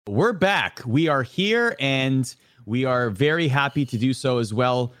We're back. We are here, and we are very happy to do so as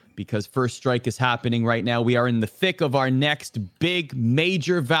well because First Strike is happening right now. We are in the thick of our next big,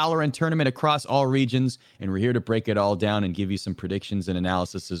 major Valorant tournament across all regions, and we're here to break it all down and give you some predictions and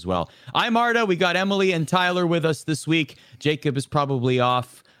analysis as well. I'm Arda. We got Emily and Tyler with us this week. Jacob is probably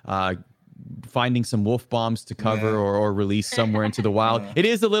off finding some wolf bombs to cover or release somewhere into the wild. It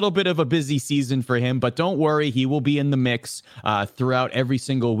is a little bit of a busy season for him, but don't worry, he will be in the mix throughout every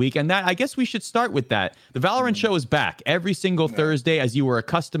single week. And that, I guess we should start with that. The Valorant show is back every single Thursday, as you were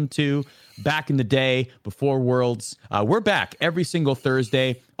accustomed to back in the day before Worlds. We're back every single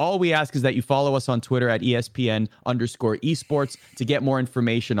Thursday. All we ask is that you follow us on Twitter at ESPN_esports to get more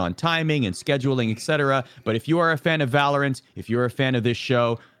information on timing and scheduling, etc. But if you are a fan of Valorant, if you're a fan of this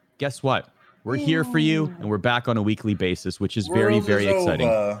show, guess what? We're here for you, and we're back on a weekly basis, which is very, very exciting.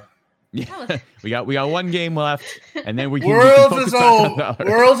 Yeah, we got one game left, and then Worlds is over.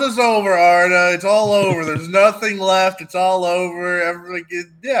 Worlds is over, Arda. It's all over. There's nothing left. It's all over.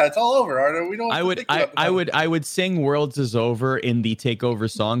 It's all over, Arda. We don't. I would sing "Worlds is over" in the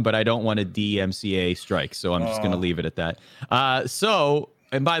Takeover song, but I don't want a DMCA strike, so I'm just going to leave it at that.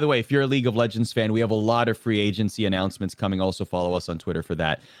 And by the way, if you're a League of Legends fan, we have a lot of free agency announcements coming. Also follow us on Twitter for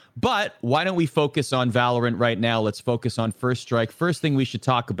that. But why don't we focus on Valorant right now? Let's focus on First Strike. First thing we should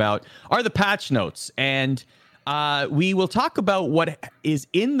talk about are the patch notes. And we will talk about what is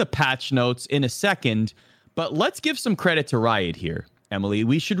in the patch notes in a second. But let's give some credit to Riot here, Emily.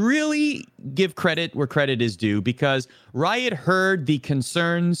 We should really give credit where credit is due, because Riot heard the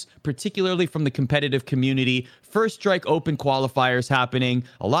concerns, particularly from the competitive community. First Strike Open qualifiers happening,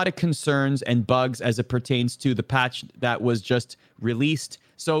 a lot of concerns and bugs as it pertains to the patch that was just released.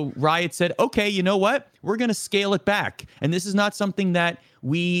 So Riot said, okay, you know what? We're going to scale it back. And this is not something that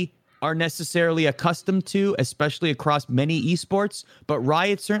we are necessarily accustomed to, especially across many esports, but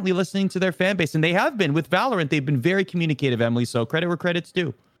Riot's certainly listening to their fan base, and they have been with Valorant. They've been very communicative, Emily, so credit where credit's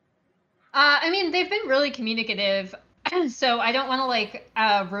due. They've been really communicative, so I don't want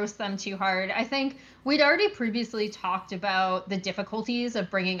to roast them too hard. I think we'd already previously talked about the difficulties of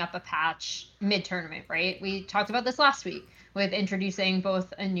bringing up a patch mid-tournament, right? We talked about this last week with introducing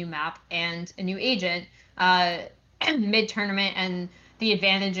both a new map and a new agent mid-tournament, and the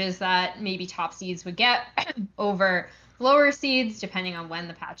advantages that maybe top seeds would get over lower seeds, depending on when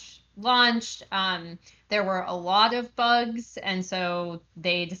the patch launched. There were a lot of bugs, and so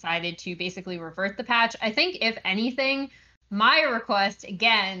they decided to basically revert the patch. I think, if anything, my request,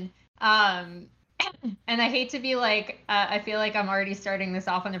 again, and I hate to be I feel like I'm already starting this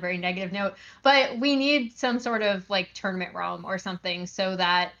off on a very negative note, but we need some sort of tournament realm or something, so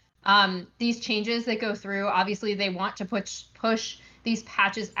that these changes that go through, obviously they want to push these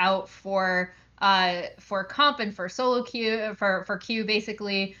patches out for comp and for solo queue, for queue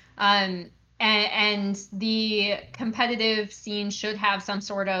basically, and the competitive scene should have some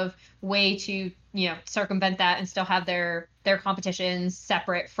sort of way to circumvent that and still have their competitions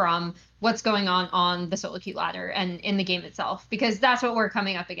separate from what's going on the solo queue ladder and in the game itself, because that's what we're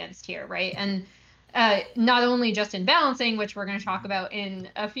coming up against here, right? And not only just in balancing, which we're going to talk about in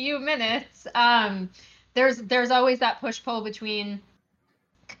a few minutes, there's always that push-pull between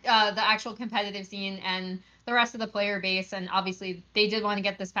the actual competitive scene and the rest of the player base, and obviously they did want to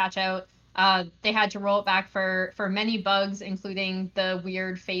get this patch out. They had to roll it back for many bugs, including the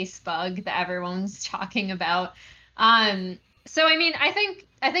weird face bug that everyone's talking about. So I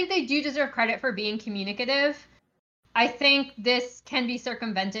think they do deserve credit for being communicative. I think this can be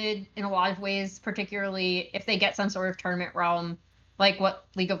circumvented in a lot of ways, particularly if they get some sort of tournament realm like what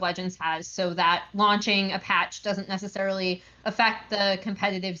League of Legends has, so that launching a patch doesn't necessarily affect the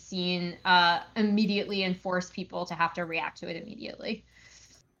competitive scene immediately and force people to have to react to it immediately.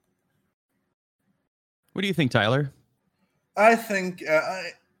 What do you think, Tyler? I think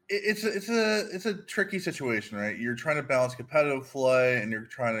it's a tricky situation, right? You're trying to balance competitive play and you're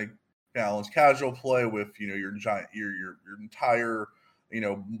trying to balance casual play with your entire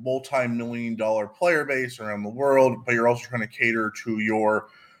multi-million-dollar player base around the world, but you're also trying to cater to your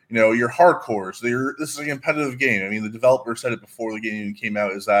hardcores. This is a competitive game. I mean, the developer said it before the game even came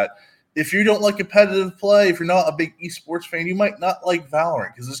out, is that if you don't like competitive play, if you're not a big esports fan, you might not like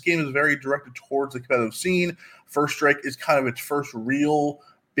Valorant, because this game is very directed towards the competitive scene. First Strike is kind of its first real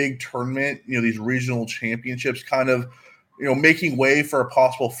big tournament, these regional championships kind of, making way for a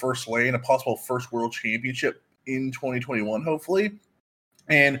possible first lane, a possible first world championship in 2021, hopefully.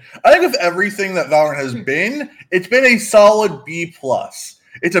 And I think of everything that Valorant has been, it's been a solid B+.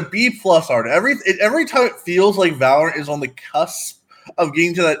 It's a B+ art. Every time it feels like Valorant is on the cusp of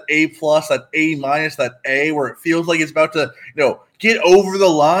getting to that A+, that A-, that A, where it feels like it's about to, get over the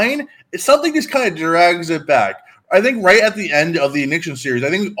line, something just kind of drags it back. I think right at the end of the Ignition series, I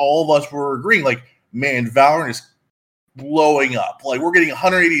think all of us were agreeing, like, man, Valorant is blowing up. Like, we're getting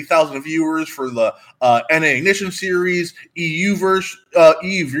 180,000 viewers for the NA Ignition series. EU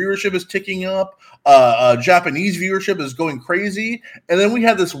viewership is ticking up. Japanese viewership is going crazy. And then we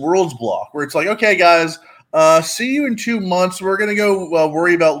had this Worlds block where it's like, okay, guys, see you in 2 months. We're going to go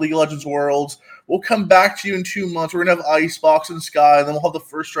worry about League of Legends Worlds. We'll come back to you in 2 months. We're going to have Icebox and Sky, and then we'll have the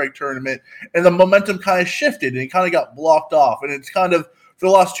First Strike tournament. And the momentum kind of shifted, and it kind of got blocked off. And it's kind of, for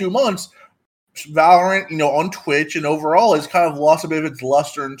the last 2 months, Valorant, on Twitch and overall has kind of lost a bit of its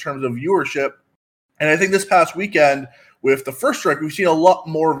luster in terms of viewership. And I think this past weekend with the First Strike, we've seen a lot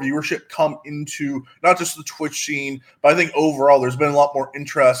more viewership come into not just the Twitch scene, but I think overall there's been a lot more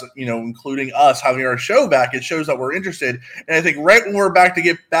interest, including us having our show back. It shows that we're interested. And I think right when we're back to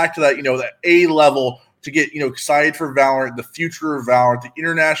get back to that, that A level, to get, excited for Valorant, the future of Valorant, the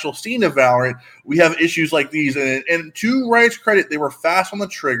international scene of Valorant, we have issues like these. And to Riot's credit, they were fast on the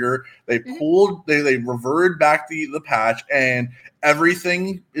trigger. They pulled, they reverted back the patch, and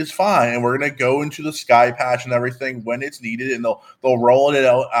everything is fine. And we're going to go into the Sky patch and everything when it's needed, and they'll roll it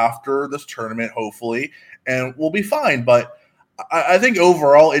out after this tournament, hopefully, and we'll be fine. But I think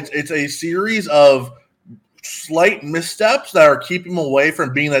overall, it's a series of slight missteps that are keeping them away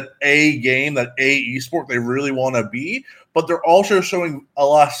from being that A game, that A esport they really want to be, but they're also showing a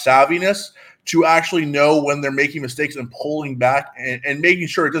lot of savviness to actually know when they're making mistakes and pulling back and making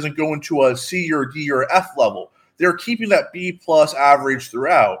sure it doesn't go into a C or D or F level. They're keeping that B plus average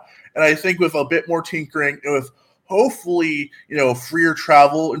throughout. And I think with a bit more tinkering, with hopefully, freer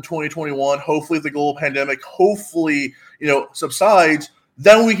travel in 2021, hopefully the global pandemic, hopefully, subsides,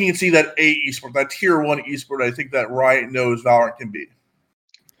 then we can see that A esport, that tier 1 esport, I think that Riot knows Valorant can be.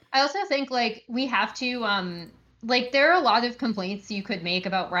 I also think, we have to, there are a lot of complaints you could make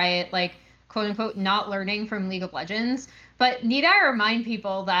about Riot, quote unquote, not learning from League of Legends. But need I remind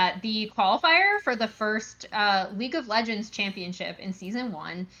people that the qualifier for the first League of Legends championship in Season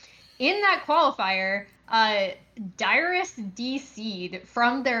 1, in that qualifier, Dyrus DC'd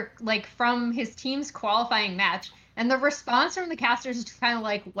from his team's qualifying match. And the response from the casters is kind of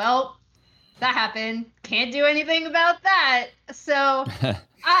like, well, that happened. Can't do anything about that. So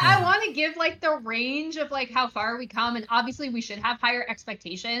I want to give the range of how far we come. And obviously we should have higher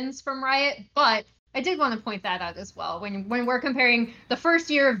expectations from Riot. But I did want to point that out as well. When we're comparing the first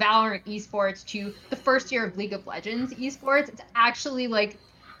year of Valorant esports to the first year of League of Legends esports, it's actually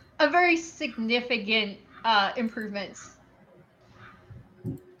a very significant improvement.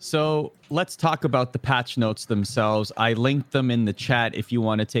 So let's talk about the patch notes themselves. I linked them in the chat if you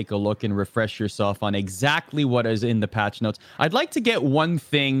want to take a look and refresh yourself on exactly what is in the patch notes. I'd like to get one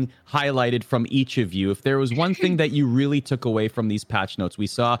thing highlighted from each of you. If there was one thing that you really took away from these patch notes, we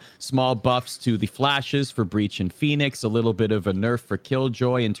saw small buffs to the flashes for Breach and Phoenix, a little bit of a nerf for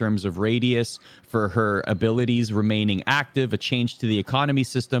Killjoy in terms of radius for her abilities remaining active, a change to the economy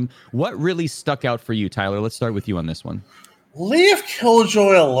system. What really stuck out for you, Tyler? Let's start with you on this one. Leave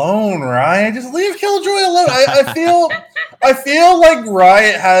Killjoy alone, Riot. Just leave Killjoy alone. I feel like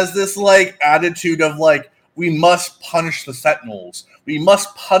Riot has this attitude of we must punish the Sentinels. We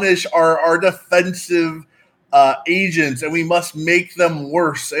must punish our defensive agents, and we must make them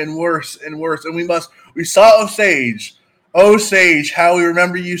worse and worse and worse. And we saw Sage. Oh, Sage, how we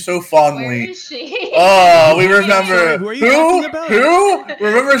remember you so fondly. Where is she? Oh, we remember who?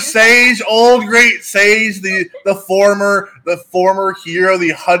 Remember Sage, old great Sage, the former hero,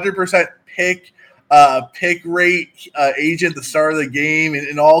 the 100% pick rate agent at the start of the game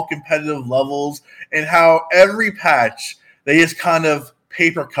in all competitive levels, and how every patch they just kind of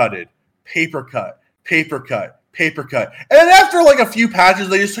paper cut. And then after a few patches,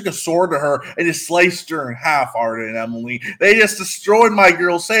 they just took a sword to her and just sliced her in half, Arda and Emily. They just destroyed my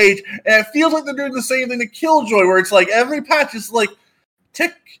girl Sage, and it feels like they're doing the same thing to Killjoy, where it's every patch is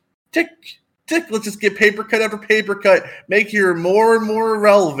tick, tick, tick. Let's just get paper cut after paper cut, make her more and more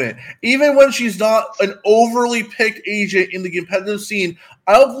irrelevant. Even when she's not an overly picked agent in the competitive scene,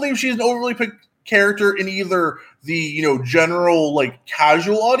 I don't believe she's an overly picked character in either the general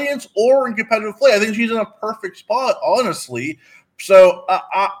casual audience or in competitive play. I think she's in a perfect spot, honestly. So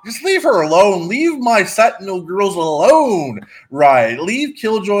just leave her alone. Leave my Sentinel girls alone, Riot. Leave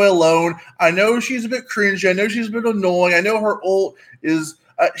Killjoy alone. I know she's a bit cringy. I know she's a bit annoying. I know her ult is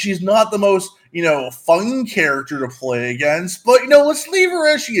she's not the most fun character to play against, but let's leave her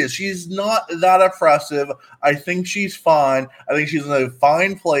as she is. She's not that oppressive. I think she's fine. I think she's in a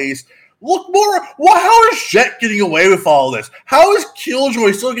fine place. Look more. How is Jet getting away with all this? How is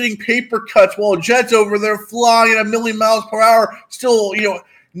Killjoy still getting paper cuts while Jet's over there flying at 1,000,000 miles per hour, still,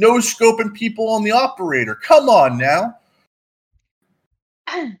 no scoping people on the operator? Come on now.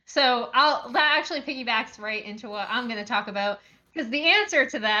 So that actually piggybacks right into what I'm going to talk about, because the answer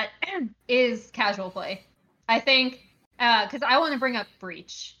to that is casual play. I think, because I want to bring up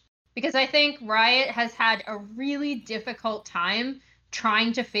Breach, because I think Riot has had a really difficult time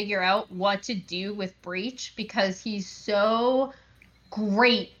trying to figure out what to do with Breach, because he's so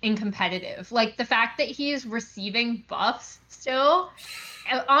great in competitive. Like, the fact that he is receiving buffs still,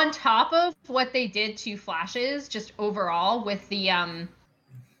 on top of what they did to Flashes, just overall with the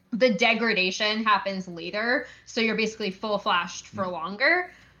degradation happens later, so you're basically full flashed for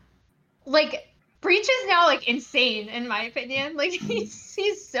longer. Like, Breach is now like insane in my opinion. Like,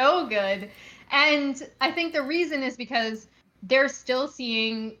 he's so good. And I think the reason is because they're still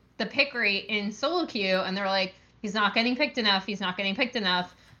seeing the pick rate in solo queue, and they're like, he's not getting picked enough.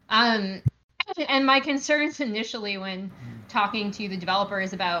 And my concerns initially when talking to the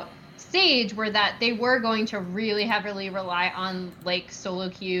developers about Stage were that they were going to really heavily rely on like solo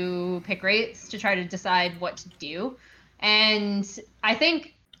queue pick rates to try to decide what to do. And I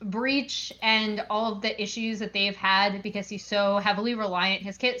think Breach and all of the issues that they've had, because he's so heavily reliant,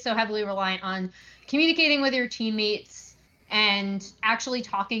 his kit's so heavily reliant on communicating with your teammates and actually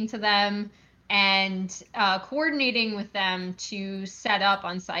talking to them and coordinating with them to set up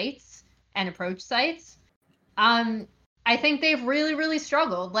on sites and approach sites. I think they've really, really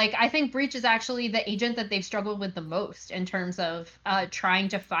struggled. Like, I think Breach is actually the agent that they've struggled with the most in terms of trying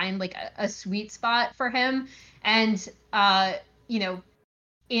to find like a sweet spot for him. And,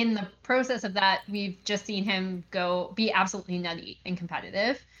 in the process of that, we've just seen him be absolutely nutty and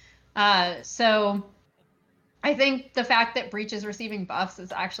competitive. So I think the fact that Breach is receiving buffs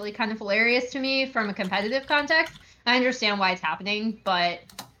is actually kind of hilarious to me from a competitive context. I understand why it's happening, but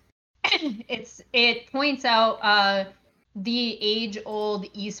it points out the age-old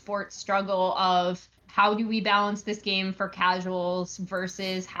esports struggle of how do we balance this game for casuals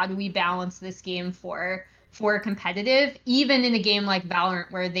versus how do we balance this game for competitive, even in a game like Valorant,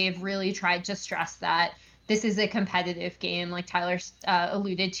 where they've really tried to stress that this is a competitive game, like Tyler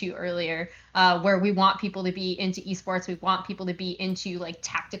alluded to earlier, where we want people to be into esports. We want people to be into like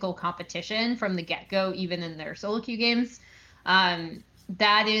tactical competition from the get-go, even in their solo queue games.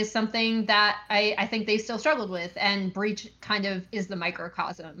 That is something that I think they still struggled with, and Breach kind of is the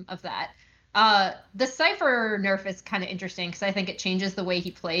microcosm of that. The Cypher nerf is kind of interesting because I think it changes the way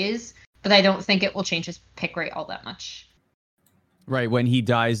he plays, but I don't think it will change his pick rate all that much. Right, when he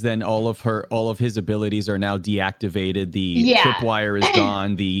dies, then all of his abilities are now deactivated. The tripwire is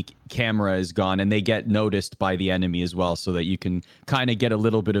gone, the camera is gone, and they get noticed by the enemy as well, so that you can kind of get a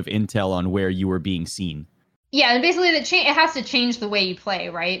little bit of intel on where you were being seen. Yeah, and basically it has to change the way you play,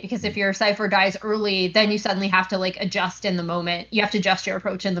 right? Because if your Cypher dies early, then you suddenly have to like adjust in the moment. You have to adjust your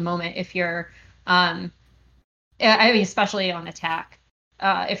approach in the moment if you're, especially on attack.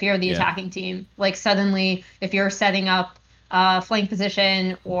 If you're the attacking team, like suddenly if you're setting up flank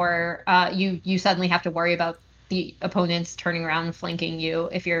position, or you suddenly have to worry about the opponents turning around and flanking you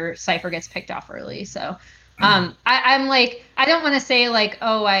if your Cypher gets picked off early. So I'm like, I don't want to say like,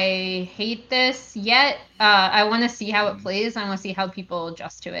 oh, I hate this yet. I want to see how it plays. I want to see how people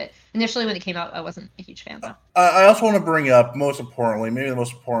adjust to it. Initially, when it came out, I wasn't a huge fan. So. I also want to bring up, most importantly, maybe the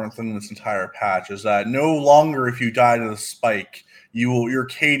most important thing in this entire patch is that no longer, if you die to the spike, your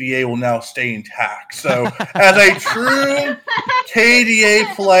KDA will now stay intact. So as a true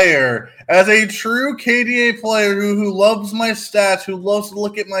KDA player, who loves my stats, who loves to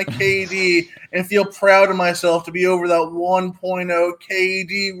look at my KD and feel proud of myself to be over that 1.0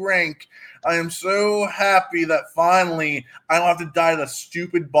 KD rank, I am so happy that finally I don't have to die to the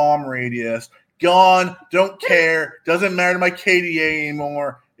stupid bomb radius. Gone, don't care, doesn't matter to my KDA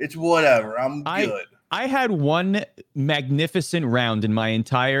anymore. It's whatever. I'm good. I had one magnificent round in my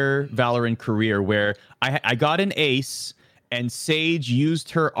entire Valorant career where I got an ace and Sage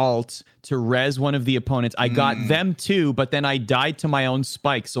used her ult to res one of the opponents. I got them too, but then I died to my own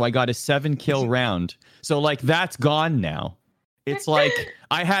spike, so I got a 7-kill round. So like that's gone now. It's like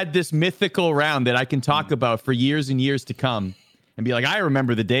I had this mythical round that I can talk about for years and years to come and be like, I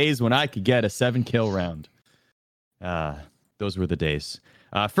remember the days when I could get a 7-kill round. Those were the days.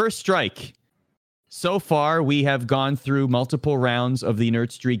 First strike. So far, we have gone through multiple rounds of the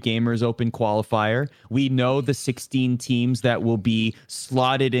Nerd Street Gamers Open Qualifier. We know the 16 teams that will be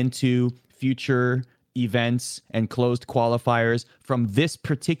slotted into future events and closed qualifiers from this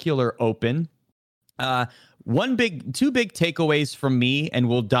particular Open. Two big takeaways from me, and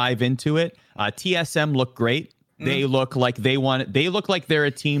we'll dive into it. TSM look great. They look like they're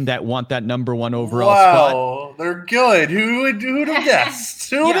a team that want that number 1 overall spot. Wow, they're good. Who'd have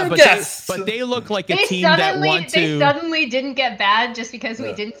guessed? Who'd have guessed? But they look like a team that want to. They suddenly didn't get bad just because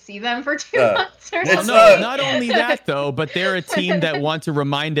we didn't see them for 2 months or something. No, not only that though, but they're a team that want to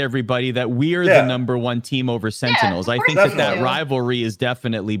remind everybody that we're the number 1 team over Sentinels. I think that rivalry is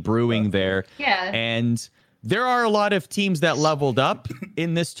definitely brewing there. Yeah. And there are a lot of teams that leveled up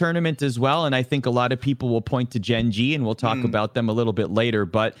in this tournament as well, and I think a lot of people will point to Gen G, and we'll talk about them a little bit later.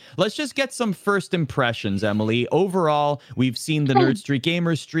 But let's just get some first impressions, Emily. Overall, we've seen the Nerd Street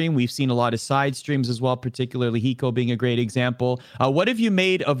Gamers stream. We've seen a lot of side streams as well, particularly Hiko being a great example. What have you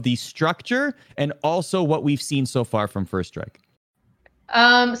made of the structure and also what we've seen so far from First Strike?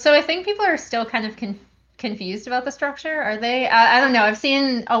 So I think people are still kind of confused about the structure. Are they? I don't know. I've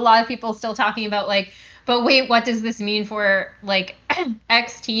seen a lot of people still talking about like, but wait, what does this mean for like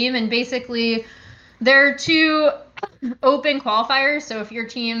X team? And basically, there are 2 open qualifiers. So if your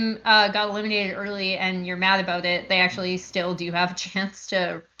team got eliminated early and you're mad about it, they actually still do have a chance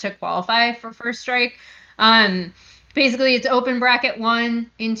to qualify for First Strike. Basically, it's open bracket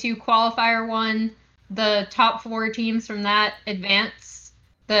 1 into qualifier 1. The top 4 teams from that advance.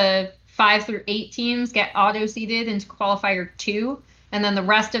 The 5 through 8 teams get auto-seeded into qualifier 2. And then the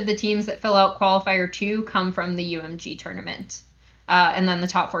rest of the teams that fill out qualifier 2 come from the UMG tournament. And then the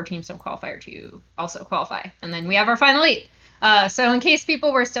top 4 teams from qualifier 2 also qualify. And then we have our final 8. So in case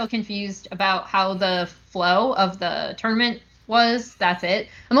people were still confused about how the flow of the tournament was, that's it.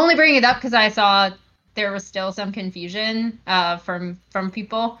 I'm only bringing it up because I saw there was still some confusion from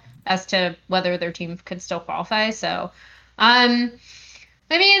people as to whether their team could still qualify. So, I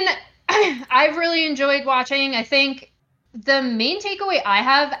mean, I've really enjoyed watching. I think the main takeaway I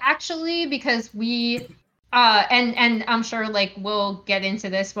have actually, because we, and I'm sure like we'll get into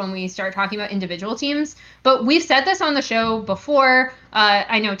this when we start talking about individual teams, but we've said this on the show before.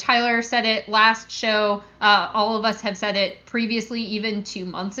 I know Tyler said it last show. All of us have said it previously, even 2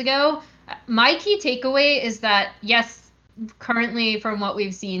 months ago. My key takeaway is that, yes, currently from what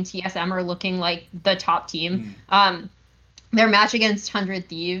we've seen, TSM are looking like the top team. Their match against 100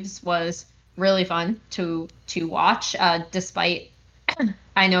 Thieves was really fun to watch, despite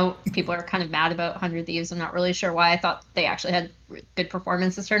I know people are kind of mad about 100 Thieves. I'm not really sure why. I thought they actually had good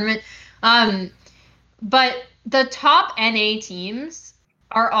performance this tournament. But the top NA teams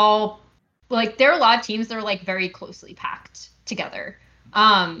are all like, there are a lot of teams that are like very closely packed together.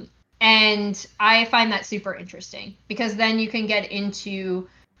 And I find that super interesting because then you can get into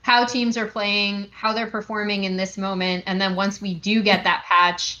how teams are playing, how they're performing in this moment. And then once we do get that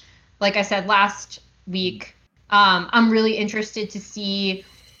patch, like I said last week, I'm really interested to see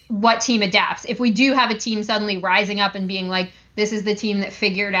what team adapts. If we do have a team suddenly rising up and being like, this is the team that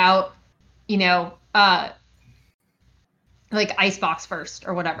figured out, you know, like Icebox first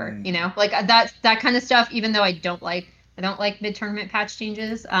or whatever, you know, like that kind of stuff, even though I don't like mid-tournament patch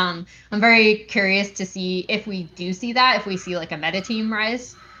changes. I'm very curious to see if we do see that, if we see like a meta team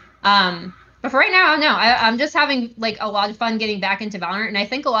rise. But for right now, I don't know. I'm just having like a lot of fun getting back into Valorant, and I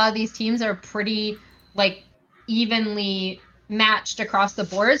think a lot of these teams are pretty like evenly matched across the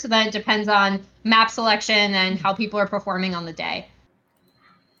board. So then it depends on map selection and how people are performing on the day.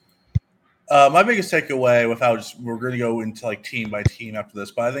 My biggest takeaway, we're going to go into like team by team after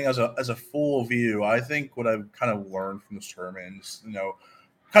this, but I think as a full view, I think what I've kind of learned from this tournament is, you know,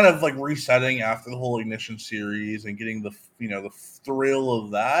 kind of like resetting after the whole Ignition series and getting the thrill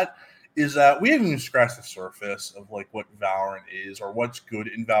of that, is that we haven't even scratched the surface of like what Valorant is, or what's good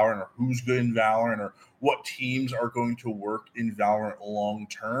in Valorant, or who's good in Valorant, or what teams are going to work in Valorant long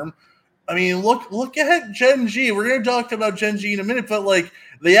term. I mean, look at Gen G. We're going to talk about Gen G in a minute, but like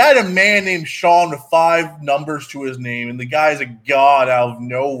they had a man named Sean with 5 numbers to his name, and the guy's a god out of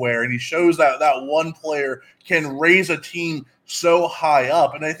nowhere, and he shows that one player can raise a team so high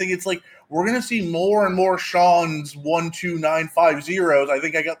up. And I think it's like we're going to see more and more Sean's 12950s. I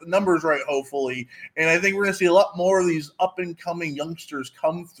think I got the numbers right, hopefully. And I think we're going to see a lot more of these up-and-coming youngsters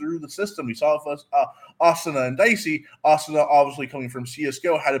come through the system. We saw with Asuna and Dicey. Asuna, obviously coming from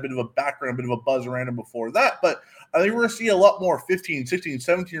CSGO, had a bit of a background, a bit of a buzz around him before that. But I think we're going to see a lot more 15, 16,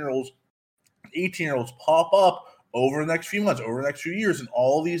 17-year-olds, 18-year-olds pop up over the next few months, over the next few years in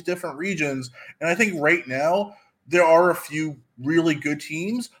all these different regions. And I think right now, there are a few really good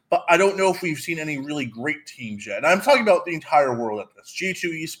teams, but I don't know if we've seen any really great teams yet. And I'm talking about the entire world at this.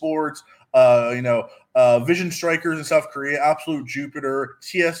 G2 Esports, Vision Strikers in South Korea, Absolute Jupiter,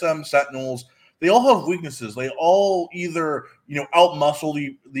 TSM Sentinels. they all have weaknesses. They all either,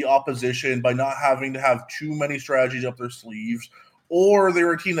 outmuscle the opposition by not having to have too many strategies up their sleeves, or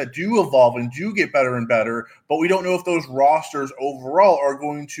they're a team that do evolve and do get better and better, but we don't know if those rosters overall are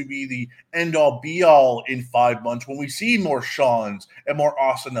going to be the end-all, be-all in 5 months when we see more Seans and more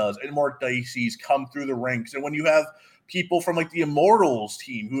Asanas and more Dicey's come through the ranks. And when you have people from like the Immortals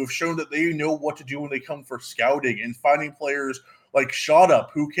team who have shown that they know what to do when they come for scouting and finding players like Shot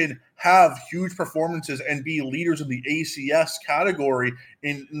Up who can have huge performances and be leaders in the ACS category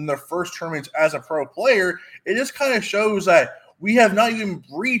in their first tournaments as a pro player, it just kind of shows that we have not even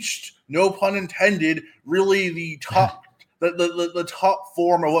breached, no pun intended, really the top the top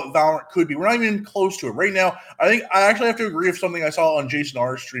form of what Valorant could be. We're not even close to it. Right now, I think I actually have to agree with something I saw on Jason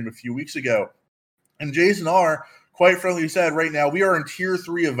R's stream a few weeks ago. And Jason R quite frankly said right now, we are in tier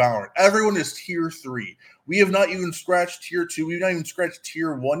 3 of Valorant. Everyone is tier 3. We have not even scratched tier 2. We've not even scratched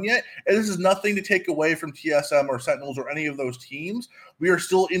tier 1 yet. And this is nothing to take away from TSM or Sentinels or any of those teams. We are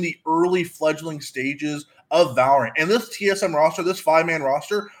still in the early fledgling stages of Valorant. And this TSM roster, this 5-man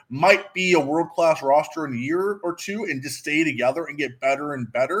roster, might be a world-class roster in a year or two and just stay together and get better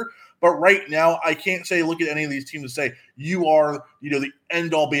and better. But right now, I can't say look at any of these teams and say, you are, the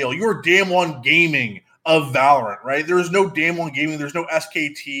end-all be-all. You're Damn One Gaming of Valorant, right? There's no Damn One Gaming. There's no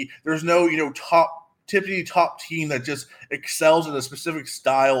SKT. There's no, top team that just excels in a specific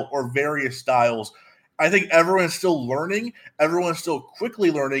style or various styles. I think everyone is still learning. Everyone is still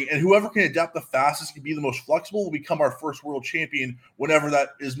quickly learning. And whoever can adapt the fastest and be the most flexible will become our first world champion whenever that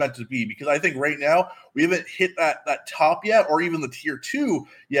is meant to be. Because I think right now we haven't hit that top yet or even the tier 2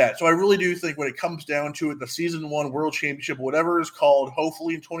 yet. So I really do think when it comes down to it, the season 1 world championship, whatever it's called,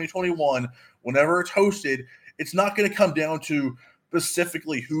 hopefully in 2021, whenever it's hosted, it's not going to come down to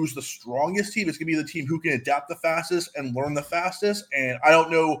specifically who's the strongest team. It's going to be the team who can adapt the fastest and learn the fastest. And I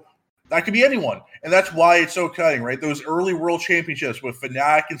don't know, that could be anyone. And that's why it's so exciting, right? Those early world championships with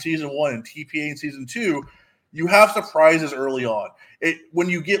Fnatic in season 1 and TPA in season 2, you have surprises early on. When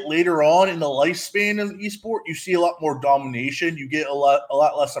you get later on in the lifespan of esport, you see a lot more domination. You get a lot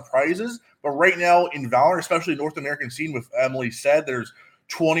less surprises. But right now in Valorant, especially North American scene, with Emily said, there's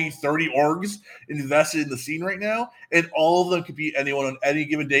 20, 30 orgs invested in the scene right now, and all of them could beat anyone on any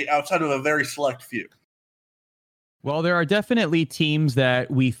given day outside of a very select few. Well, there are definitely teams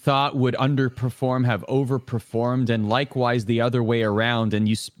that we thought would underperform have overperformed, and likewise the other way around. And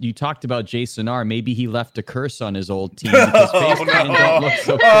you talked about Jason R. Maybe he left a curse on his old team because FaZe Clan don't look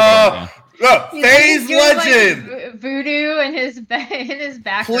so good right now. FaZe legend! Like voodoo in his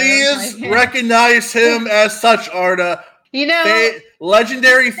background. Please recognize him as such, Arda.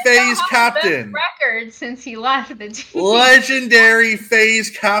 Legendary FaZe captain. Record since he left the team. Legendary FaZe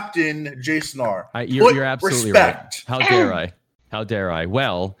captain Jason R. You're absolutely right. How dare I?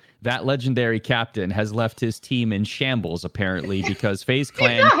 Well, that legendary captain has left his team in shambles apparently because FaZe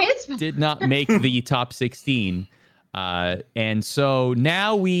Clan did not make the top 16. And so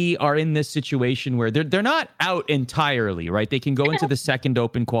now we are in this situation where they're not out entirely, right? They can go into the second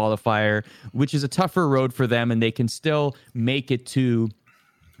open qualifier, which is a tougher road for them, and they can still make it to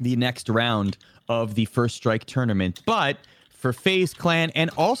the next round of the First Strike tournament. But for FaZe Clan and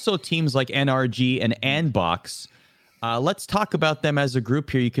also teams like NRG and Anbox, let's talk about them as a group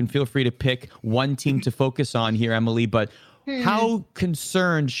here. You can feel free to pick one team to focus on here, Emily, but how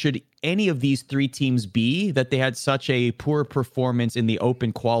concerned should any of these 3 teams be that they had such a poor performance in the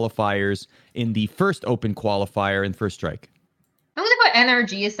open qualifiers, in the first open qualifier in First Strike? I'm going to put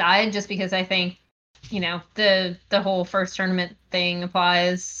NRG aside just because I think, the whole first tournament thing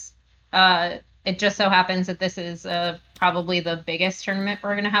applies. It just so happens that this is probably the biggest tournament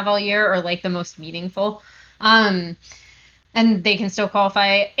we're going to have all year, or like the most meaningful. And they can still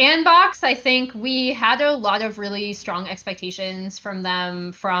qualify. Anbox, I think we had a lot of really strong expectations from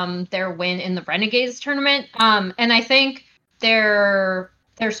them from their win in the Renegades tournament. And I think their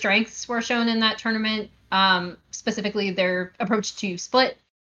strengths were shown in that tournament. Specifically, their approach to split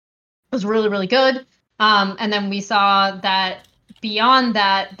was really, really good. And then we saw that beyond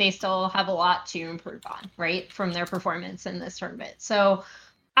that, they still have a lot to improve on, right, from their performance in this tournament. So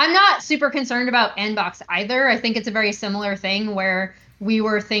I'm not super concerned about Nbox either. I think it's a very similar thing where we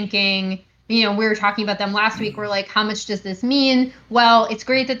were thinking, we were talking about them last week. We're like, how much does this mean? Well, it's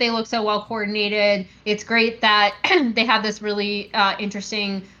great that they look so well coordinated. It's great that they have this really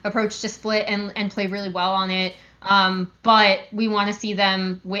interesting approach to split and play really well on it. But we want to see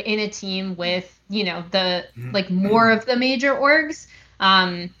them in a team with, the more of the major orgs.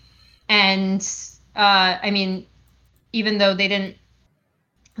 Even though they didn't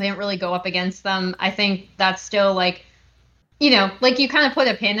really go up against them, I think that's still like you kind of put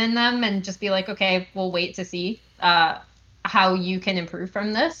a pin in them and just be like, okay, we'll wait to see how you can improve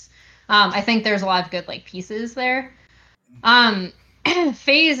from this. I think there's a lot of good like pieces there.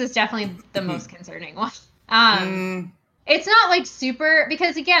 FaZe is definitely the most concerning one. It's not like super,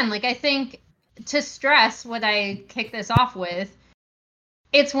 because again, like I think to stress what I kick this off with,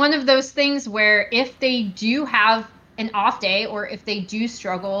 it's one of those things where if they do have an off day or if they do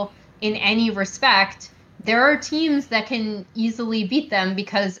struggle in any respect, there are teams that can easily beat them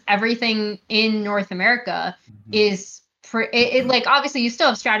because everything in North America is like obviously you still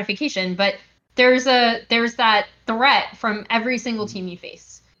have stratification, but there's that threat from every single team you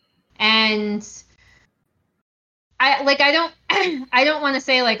face. And I don't want to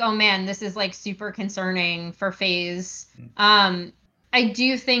say like, oh man, this is like super concerning for FaZe. I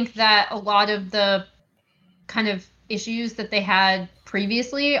do think that a lot of the kind of issues that they had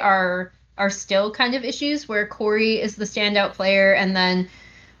previously are still kind of issues where Corey is the standout player, and then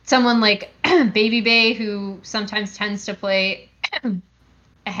someone like Baby Bay, who sometimes tends to play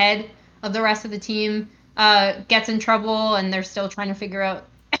ahead of the rest of the team, gets in trouble, and they're still trying to figure out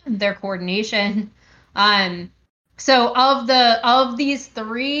their coordination. So of these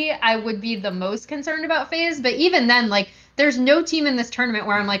three, I would be the most concerned about FaZe. But even then, like, there's no team in this tournament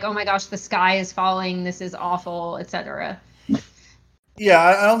where I'm like, oh my gosh, the sky is falling, this is awful, etc. Yeah,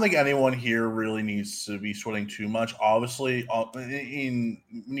 I don't think anyone here really needs to be sweating too much. Obviously, when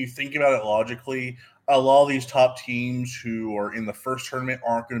you think about it logically, a lot of these top teams who are in the first tournament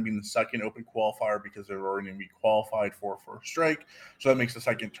aren't going to be in the second open qualifier because they're already going to be qualified for first strike. So that makes the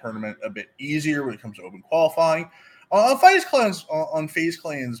second tournament a bit easier when it comes to open qualifying. On FaZe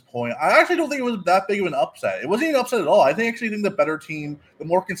Clan's point, I actually don't think it was that big of an upset. It wasn't even an upset at all. I think the better team, the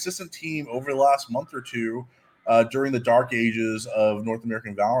more consistent team over the last month or two, during the dark ages of North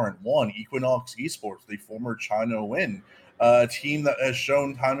American Valorant, won Equinox Esports, the former China Win, a team that has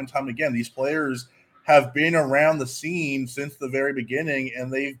shown time and time again these players have been around the scene since the very beginning,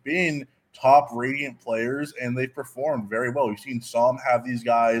 and they've been top Radiant players, and they've performed very well. We've seen Som have these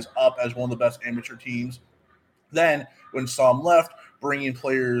guys up as one of the best amateur teams. Then, when Som left, bringing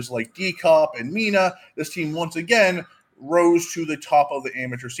players like Decop and Mina, this team once again rose to the top of the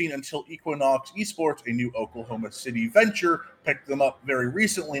amateur scene until Equinox Esports, a new Oklahoma City venture, picked them up very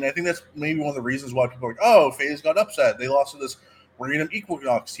recently. And I think that's maybe one of the reasons why people are like, oh, FaZe got upset. They lost to this random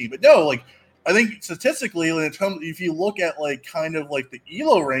Equinox team. But no, like, I think statistically, if you look at like kind of like the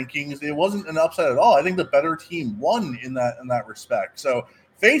ELO rankings, it wasn't an upset at all. I think the better team won in that respect. So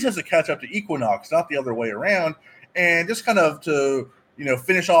FaZe has to catch up to Equinox, not the other way around. And just kind of to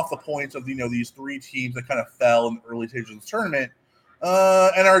finish off the points of these three teams that kind of fell in the early stages of the tournament.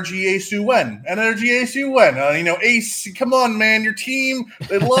 NRG Asu Wen. Ace, come on, man. Your team,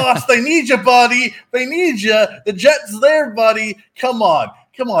 they lost. They need you, buddy. They need you. The Jet's there, buddy. Come on,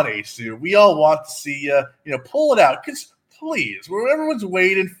 Asu. We all want to see you, pull it out. Because please, everyone's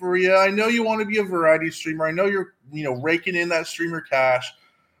waiting for you. I know you want to be a variety streamer. I know you're, raking in that streamer cash.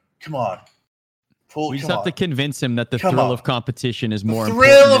 Come on. We just have to convince him that the thrill of competition is more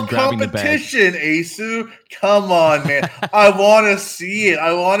important than grabbing the bag. Thrill of competition, Asu. Come on, man. I want to see it.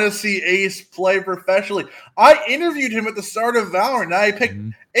 I want to see Ace play professionally. I interviewed him at the start of Valorant, and I picked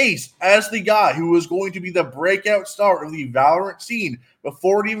Ace as the guy who was going to be the breakout star of the Valorant scene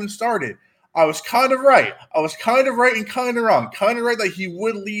before it even started. I was kind of right. I was kind of right and kind of wrong. Kind of right that he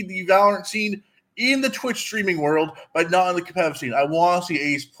would lead the Valorant scene in the Twitch streaming world, but not in the competitive scene. I want to see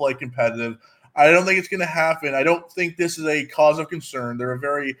Ace play competitive. I don't think it's going to happen. I don't think this is a cause of concern. They're a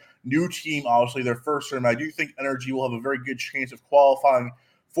very new team, obviously, their first tournament. I do think NRG will have a very good chance of qualifying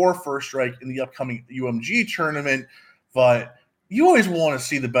for First Strike in the upcoming UMG tournament, but you always want to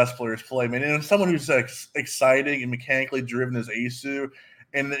see the best players play, man. And someone who's exciting and mechanically driven as Asu,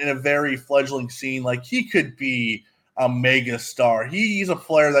 and in a very fledgling scene, like he could be a mega star. He's a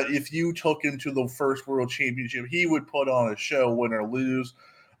player that if you took him to the first World Championship, he would put on a show, win or lose.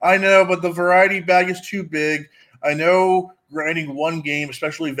 I know, but the variety bag is too big. I know grinding one game,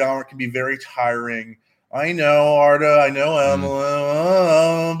 especially Valorant, can be very tiring. I know, Arda. I know,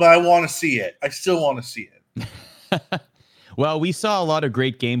 Emily. But I want to see it. I still want to see it. Well, we saw a lot of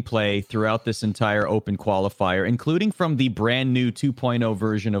great gameplay throughout this entire open qualifier, including from the brand new 2.0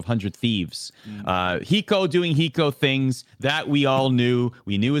 version of 100 Thieves. Hiko doing Hiko things that we all knew.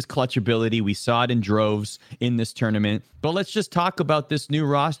 We knew his clutch ability. We saw it in droves in this tournament. But let's just talk about this new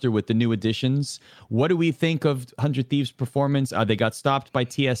roster with the new additions. What do we think of 100 Thieves' performance? They got stopped by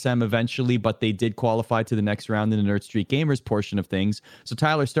TSM eventually, but they did qualify to the next round in the Nerd Street Gamers portion of things. So,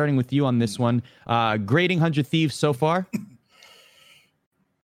 Tyler, starting with you on this one, grading 100 Thieves so far?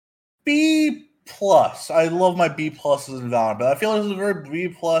 B+. plus. I love my B pluses in Valorant, but I feel like this is a very B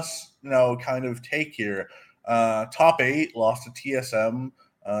plus, kind of take here. Top 8 lost to TSM,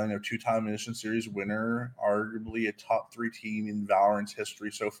 2-time Mission Series winner, arguably a top 3 team in Valorant's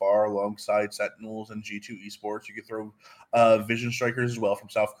history so far, alongside Sentinels and G2 Esports. You could throw Vision Strikers as well from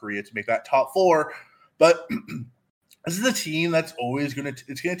South Korea to make that top 4, but this is a team that's always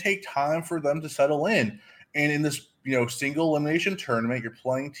it's going to take time for them to settle in. And in this, single elimination tournament, you're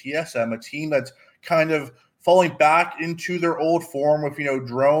playing TSM, a team that's kind of falling back into their old form with,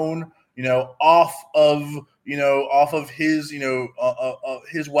 Drone, off of his,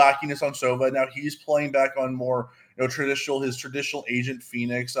 his wackiness on Sova. Now he's playing back on more, his traditional agent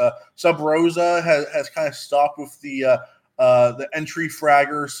Phoenix. Sub Rosa has kind of stopped with the entry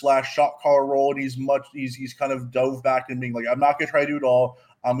fragger / shot caller role, and he's kind of dove back and being like, I'm not gonna try to do it all.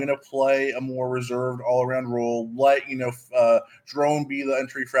 I'm gonna play a more reserved all around role. Let Drone be the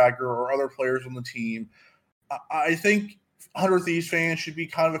entry fragger or other players on the team. I think 100 Thieves fans should be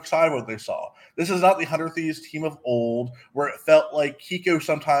kind of excited what they saw. This is not the 100 Thieves team of old, where it felt like Hiko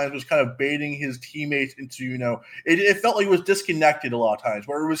sometimes was kind of baiting his teammates into, it felt like it was disconnected a lot of times,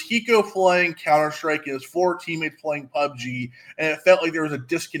 where it was Hiko playing Counter-Strike and his 4 teammates playing PUBG, and it felt like there was a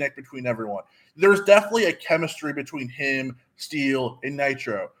disconnect between everyone. There's definitely a chemistry between him, Steel, and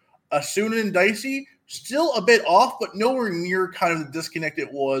Nitro. Asuna and Dicey, still a bit off, but nowhere near kind of the disconnect it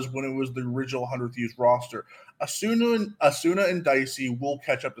was when it was the original 100 Thieves roster. Asuna and Dicey will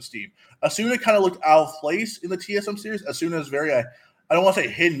catch up to Steam. Asuna kind of looked out of place in the TSM series. Asuna is very, I don't want to say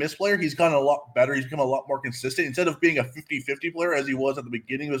hit and miss player. He's gotten a lot better. He's become a lot more consistent. Instead of being a 50-50 player as he was at the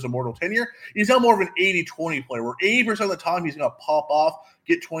beginning of his Immortal tenure, he's now more of an 80-20 player, where 80% of the time he's going to pop off,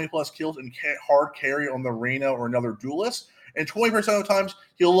 get 20-plus kills, and hard carry on the Reyna or another duelist. And 20% of the times,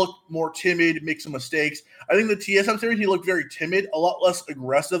 he'll look more timid, make some mistakes. I think the TSM series, he looked very timid, a lot less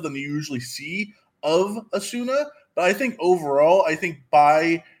aggressive than you usually see of Asuna. But I think overall,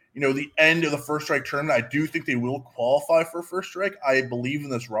 by the end of the First Strike tournament, I do think they will qualify for First Strike. I believe in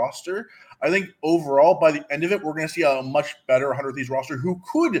this roster. I think overall, by the end of it, we're going to see a much better 100 Thieves roster who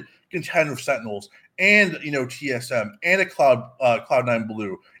could contend with Sentinels and TSM and a Cloud9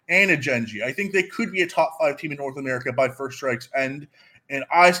 Blue and a Genji. I think they could be a top 5 team in North America by First Strike's end, and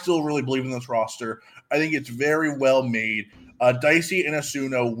I still really believe in this roster. I think it's very well made. Dicey and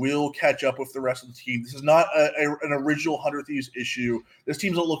Asuna will catch up with the rest of the team. This is not an original 100 Thieves issue. This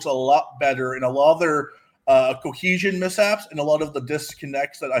team looks a lot better, and a lot of their cohesion mishaps and a lot of the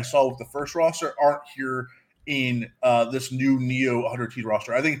disconnects that I saw with the first roster aren't here in this new Neo 100 Thieves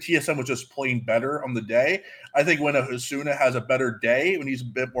roster. I think TSM was just playing better on the day. I think when Asuna has a better day, when he's a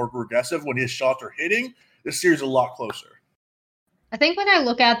bit more aggressive, when his shots are hitting, this series is a lot closer. I think when I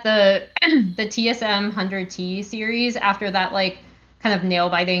look at the TSM 100T series after that, kind of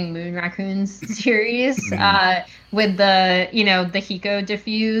nail-biting Moon Raccoons series with the Hiko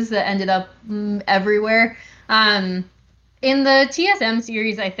diffuse that ended up everywhere. In the TSM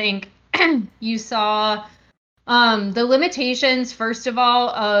series, I think you saw the limitations, first of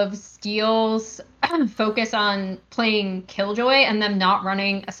all, of Steel's focus on playing Killjoy and them not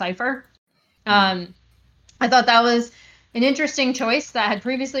running a Cypher. I thought that was an interesting choice that had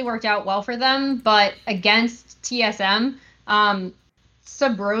previously worked out well for them, but against TSM,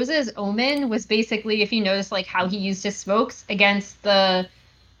 Sub Rosa's Omen was basically, if you notice, how he used his smokes against her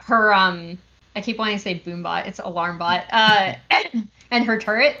I keep wanting to say boombot, it's alarm bot, and her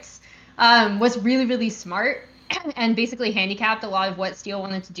turrets, was really, really smart and basically handicapped a lot of what Steel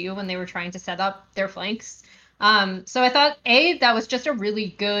wanted to do when they were trying to set up their flanks. So I thought, that was just a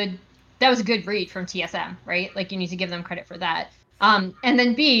good read from TSM, right? You need to give them credit for that. And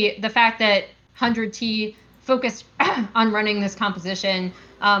then B, the fact that 100T focused on running this composition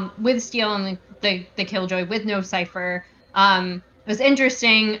with Steel and the Killjoy with no Cypher was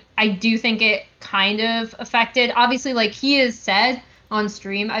interesting. I do think it kind of affected, obviously, he has said on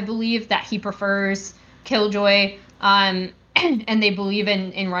stream, I believe, that he prefers Killjoy and they believe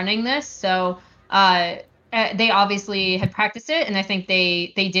in running this. So they obviously had practiced it, and I think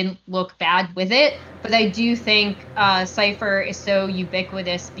they didn't look bad with it. But I do think Cypher is so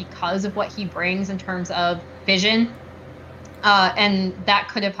ubiquitous because of what he brings in terms of vision, and that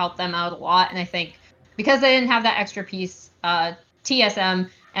could have helped them out a lot. And I think because they didn't have that extra piece, TSM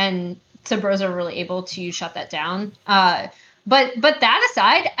and Sub Rosa were really able to shut that down. But that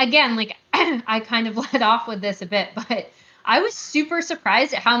aside, again, I kind of led off with this a bit, but I was super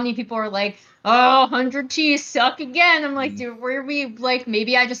surprised at how many people were like, oh, 100T suck again. I'm like, dude, were we,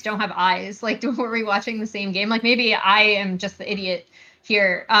 maybe I just don't have eyes. Were we watching the same game? Maybe I am just the idiot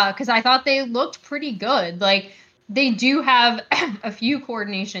here, because I thought they looked pretty good. They do have a few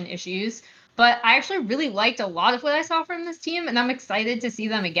coordination issues. But I actually really liked a lot of what I saw from this team, and I'm excited to see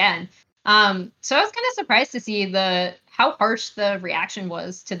them again. So I was kind of surprised to see how harsh the reaction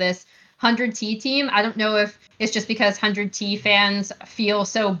was to this 100T team. I don't know if it's just because 100T fans feel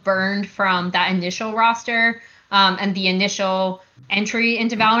so burned from that initial roster and the initial entry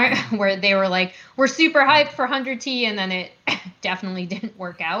into Valorant, where they were like, we're super hyped for 100T, and then it definitely didn't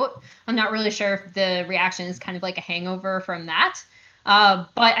work out. I'm not really sure if the reaction is kind of like a hangover from that.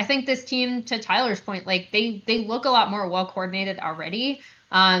 But I think this team, to Tyler's point, like they look a lot more well coordinated already.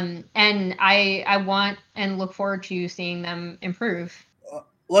 And I want and look forward to seeing them improve.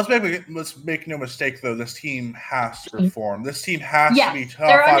 Let's make no mistake, though. This team has to perform. This team has to be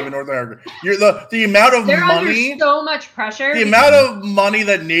top 5 in North America. The amount of money, under so much pressure. The amount of money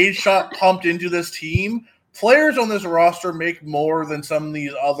that Nadeshot pumped into this team. Players on this roster make more than some of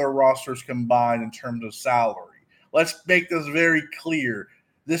these other rosters combined in terms of salary. Let's make this very clear.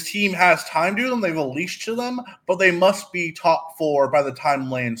 This team has time to them. They have a leash to them, but they must be top 4 by the time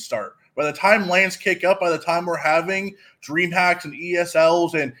LANs start. By the time LANs kick up, by the time we're having DreamHacks and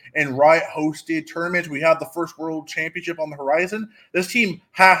ESLs and Riot-hosted tournaments, we have the first World Championship on the horizon, this team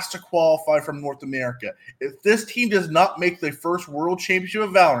has to qualify from North America. If this team does not make the first World Championship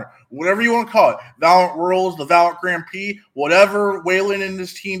of Valorant, whatever you want to call it, Valorant Worlds, the Valorant Grand Prix, whatever Waylon and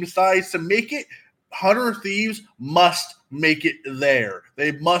his team decides to make it, Hunter Thieves must make it there.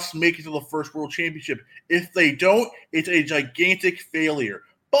 They must make it to the first World Championship. If they don't, it's a gigantic failure.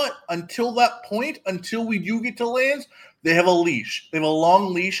 But until that point, until we do get to LANs, they have a leash. They have a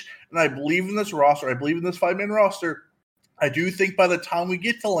long leash, and I believe in this roster. I believe in this 5-man roster. I do think by the time we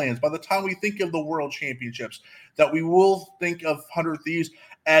get to LANs, by the time we think of the World Championships, that we will think of 100 Thieves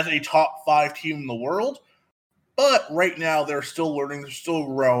as a top 5 team in the world. But right now, they're still learning. They're still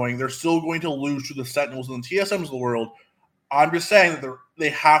growing. They're still going to lose to the Sentinels and the TSMs of the world. I'm just saying that they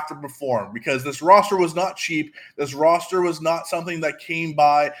have to perform because this roster was not cheap. This roster was not something that came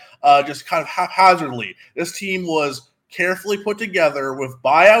by just kind of haphazardly. This team was carefully put together with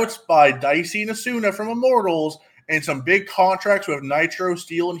buyouts by Dicey and Asuna from Immortals and some big contracts with Nitro,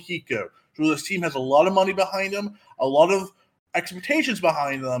 Steel, and Hiko. So this team has a lot of money behind them, a lot of expectations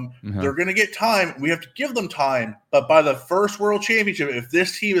behind them. They're going to get time. We have to give them time. But by the first World Championship, if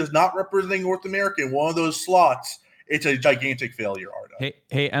this team is not representing North America in one of those slots, it's a gigantic failure, Arda.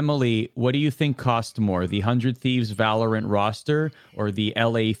 Hey, Emily, what do you think cost more, the 100 Thieves Valorant roster or the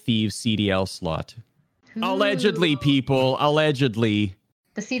LA Thieves CDL slot? Ooh. Allegedly, people. Allegedly.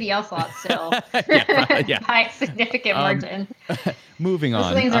 The CDL slot still. yeah. By a significant margin. Moving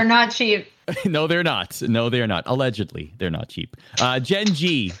on. Those things are not cheap. No, they're not. No, they're not. Allegedly, they're not cheap. Gen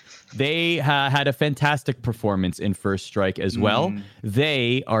G, they had a fantastic performance in First Strike as well.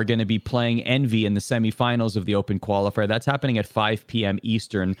 They are going to be playing Envy in the semifinals of the Open Qualifier. That's happening at 5 p.m.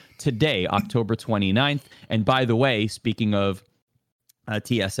 Eastern today, October 29th. And by the way, speaking of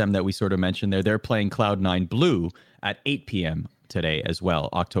TSM that we sort of mentioned there, they're playing Cloud9 Blue at 8 p.m. today as well,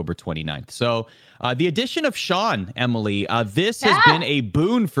 October 29th. So the addition of Sean, Emily, this has been a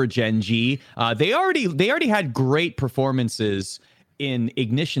boon for Gen G. They already had great performances in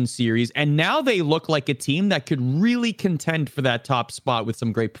Ignition Series, and now they look like a team that could really contend for that top spot with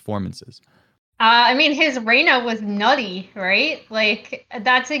some great performances. I mean, his Reyna was nutty, right? Like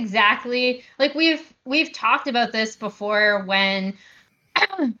that's exactly like we've talked about this before when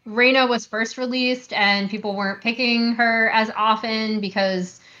Reyna was first released and people weren't picking her as often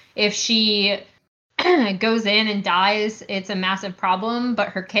because if she goes in and dies, it's a massive problem. But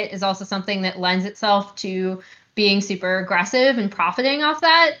her kit is also something that lends itself to being super aggressive and profiting off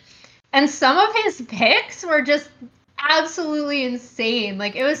that. And some of his picks were just absolutely insane.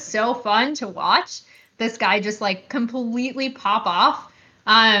 Like it was so fun to watch this guy just like completely pop off.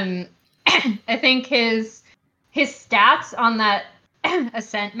 I think his stats on that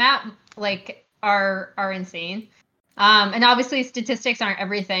Ascent map like are insane. And obviously statistics aren't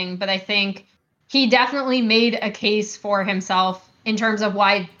everything, but I think he definitely made a case for himself in terms of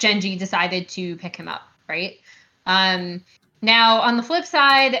why Gen G decided to pick him up, right? Now on the flip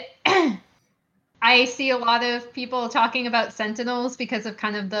side, I see a lot of people talking about Sentinels because of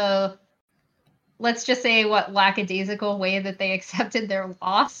kind of the, let's just say, lackadaisical way that they accepted their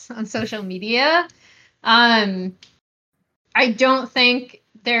loss on social media. I don't think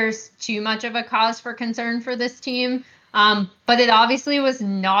there's too much of a cause for concern for this team, but it obviously was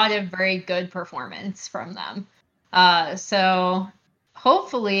not a very good performance from them. So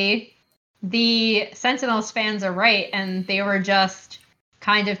hopefully the Sentinels fans are right and they were just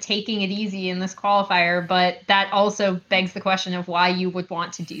kind of taking it easy in this qualifier, but that also begs the question of why you would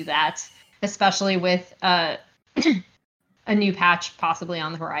want to do that, especially with a new patch possibly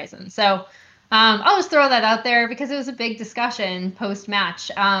on the horizon. So I'll just throw that out there because it was a big discussion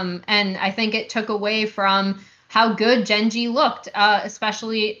post-match. And I think it took away from how good Gen G looked,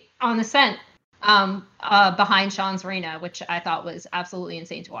 especially on Ascent behind Sean's Reina, which I thought was absolutely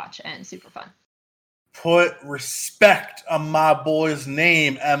insane to watch and super fun. Put respect on my boy's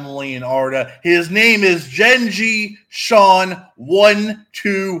name, Emily and Arda. His name is Genji Sean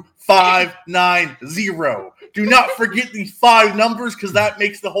 12590. Do not forget the 5 numbers because that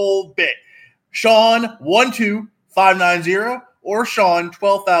makes the whole bit. Sean 12590 or Sean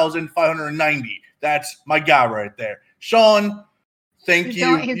 12,590. That's my guy right there. Sean, thank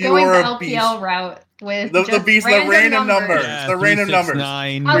you. He's going the LPL route with the beast, the random numbers. Yeah, the random numbers.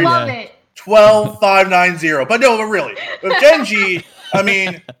 I love it. 12,590. But no, but really, with Genji, I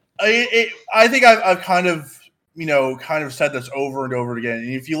mean, I think I've kind of said this over and over again.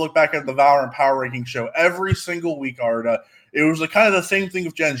 And if you look back at the Valorant Power Ranking show, every single week, Arda, it was kind of the same thing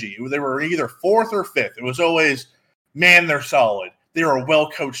with Genji. They were either 4th or 5th. It was always, man, they're solid. They're a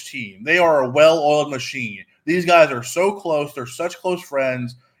well-coached team. They are a well-oiled machine. These guys are so close. They're such close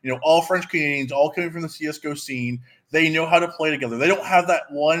friends. All French Canadians, all coming from the CSGO scene. They know how to play together. They don't have that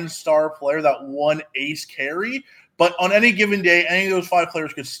one star player, that one ace carry. But on any given day, any of those 5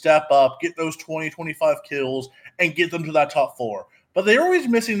 players could step up, get those 20, 25 kills, and get them to that top 4. But they're always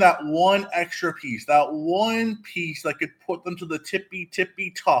missing that one extra piece, that one piece that could put them to the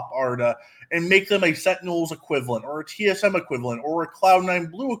tippy top, Arda, and make them a Sentinels equivalent or a TSM equivalent or a Cloud9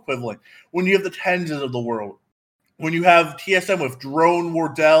 Blue equivalent when you have the Tenses of the world. When you have TSM with Drone,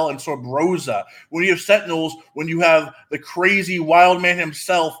 Wardell, and Sorbrosa. When you have Sentinels, when you have the crazy wild man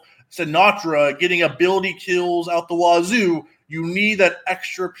himself, Sinatra, getting ability kills out the wazoo, you need that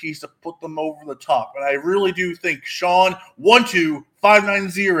extra piece to put them over the top. And I really do think Sean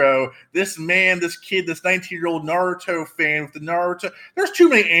 12590, this man, this kid, this 19-year-old Naruto fan with the Naruto. There's too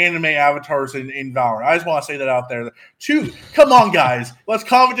many anime avatars in Valorant. I just want to say that out there. Come on, guys. Let's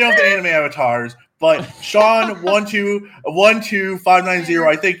calm it down with the anime avatars. But Sean 12590,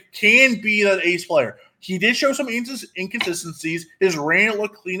 I think, can be that ace player. He did show some inconsistencies. His Reina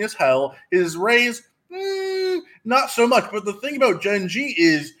looked clean as hell. His Rays, not so much. But the thing about Gen G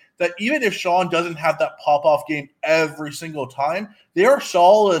is that even if Sean doesn't have that pop-off game every single time, they are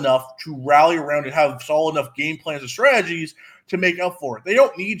solid enough to rally around and have solid enough game plans and strategies to make up for it. They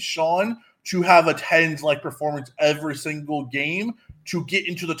don't need Sean to have a tens-like performance every single game to get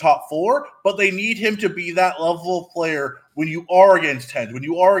into the top 4, but they need him to be that level of player when you are against 10, when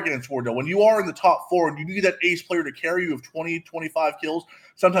you are against Wardell, when you are in the top 4, and you need that ace player to carry you of 20, 25 kills,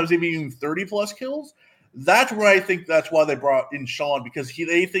 sometimes even 30-plus kills. That's where I think that's why they brought in Sean, because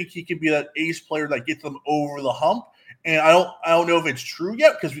they think he can be that ace player that gets them over the hump. And I don't know if it's true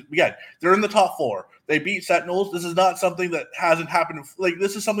yet, because again, they're in the top 4. They beat Sentinels. This is not something that hasn't happened.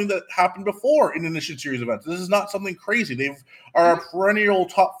 This is something that happened before in Initiation Series events. This is not something crazy. They are a perennial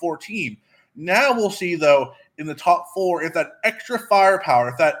top 4 team. Now we'll see, though, in the top 4, if that extra firepower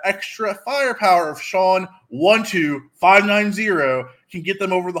of Sean 12590 can get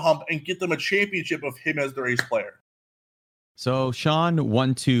them over the hump and get them a championship of him as their ace player. So Sean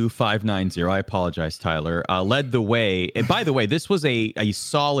 12590, I apologize, Tyler, led the way. And by the way, this was a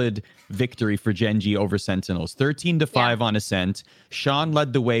solid victory for Gen G over Sentinels. 13-5 on Ascent. Sean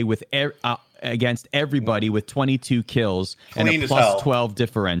led the way with against everybody with 22 kills and a plus 12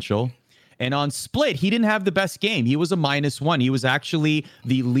 differential. And on Split, he didn't have the best game. He was a -1. He was actually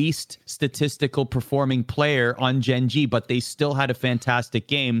the least statistical performing player on Gen G, but they still had a fantastic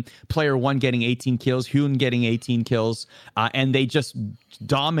game. Player 1 getting 18 kills, Hoon getting 18 kills, and they just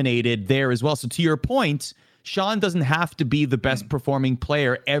dominated there as well. So to your point, Sean doesn't have to be the best performing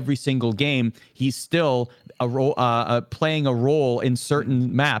player every single game. He's still playing a role in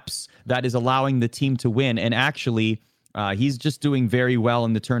certain maps that is allowing the team to win. And actually, he's just doing very well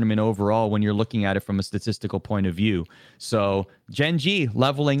in the tournament overall when you're looking at it from a statistical point of view. So Gen G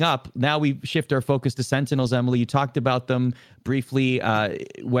leveling up. Now we shift our focus to Sentinels. Emily, you talked about them briefly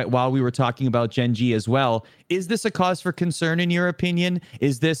while we were talking about Gen G as well. Is this a cause for concern in your opinion?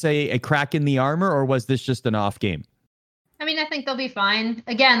 Is this a crack in the armor, or was this just an off game? I mean, I think they'll be fine.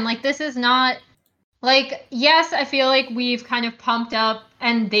 Again, this is not... yes, I feel like we've kind of pumped up,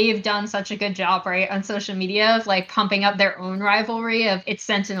 and they've done such a good job, right, on social media of pumping up their own rivalry of it's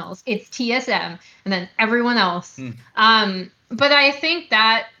Sentinels, it's TSM, and then everyone else. But I think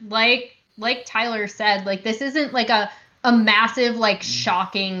that, like Tyler said, this isn't a massive,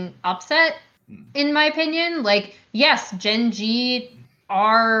 shocking upset, in my opinion. Yes, Gen G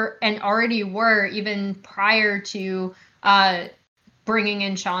are and already were, even prior to bringing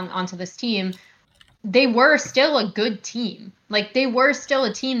in Sean onto this team, they were still a good team. Like, they were still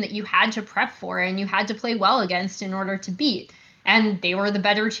a team that you had to prep for and you had to play well against in order to beat. And they were the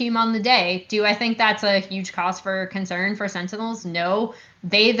better team on the day. Do I think that's a huge cause for concern for Sentinels? No.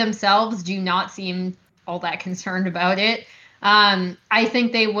 They themselves do not seem all that concerned about it. I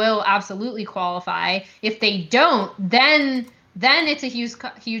think they will absolutely qualify. If they don't, then it's a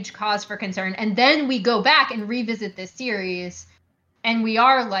huge cause for concern. And then we go back and revisit this series, and we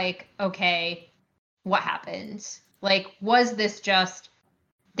are like, okay, what happened? Like, was this just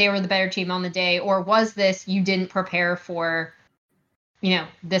they were the better team on the day, or was this you didn't prepare for,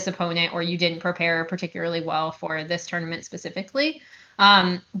 this opponent, or you didn't prepare particularly well for this tournament specifically?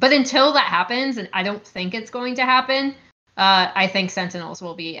 But until that happens, and I don't think it's going to happen, I think Sentinels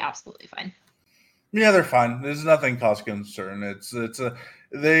will be absolutely fine. Yeah, they're fine. There's nothing cause concern.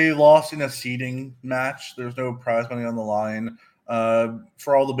 They lost in a seeding match. There's no prize money on the line.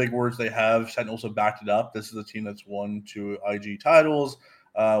 For all the big words they have, Sentinels have backed it up. This is a team that's won 2 IG titles,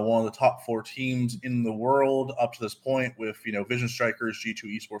 one of the top 4 teams in the world up to this point with, Vision Strikers,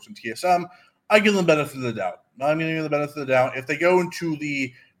 G2 Esports, and TSM. I give them the benefit of the doubt. I'm giving them the benefit of the doubt. If they go into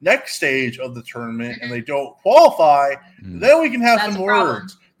the next stage of the tournament and they don't qualify, then we can have some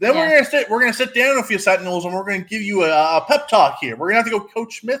words. Then we're gonna sit down with you Sentinels, and we're gonna give you a pep talk here. We're gonna have to go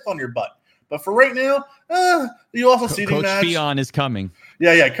Coach Smith on your butt. But for right now, you also see Coach Fion is coming.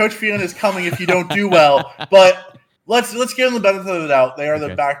 Yeah, Coach Fion is coming if you don't do well. But let's give them the benefit of the doubt. They are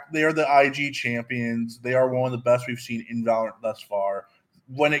They are the IG champions. They are one of the best we've seen in Valorant thus far.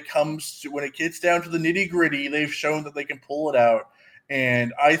 When it gets down to the nitty gritty, they've shown that they can pull it out.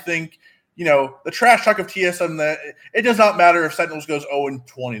 And I think, the trash talk of TSM, that it does not matter if Sentinels goes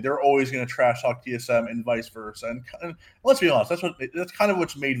 0-20. They're always going to trash talk TSM and vice versa. And let's be honest, that's kind of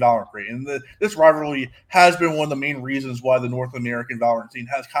what's made Valorant great. And this rivalry has been one of the main reasons why the North American Valorant scene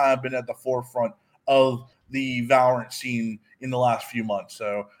has kind of been at the forefront of the Valorant scene in the last few months.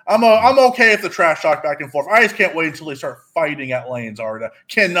 So I'm okay if the trash talk back and forth. I just can't wait until they start fighting at lanes, Arda.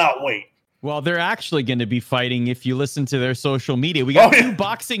 Cannot wait. Well, they're actually going to be fighting if you listen to their social media. We got 2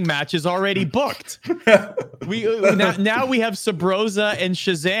 boxing matches already booked. Now we have Sabrosa and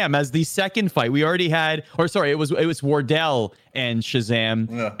Shazam as the second fight. We already had, it was Wardell and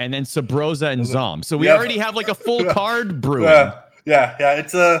Shazam, and then Sabrosa and Zom. So we already have like a full card brewing. Yeah.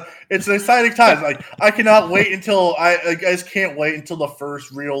 It's an exciting time. Like, I cannot wait until I guys can't wait until the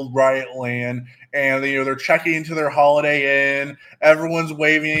first real Riot LAN, and they're checking into their Holiday Inn. Everyone's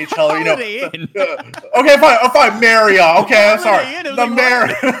waving at each other. Okay, fine. Marriott. Okay, I'm sorry. The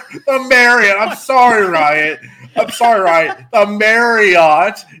Marriott. I'm sorry, Riot. The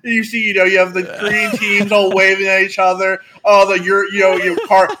Marriott. You see, you have the green teams all waving at each other.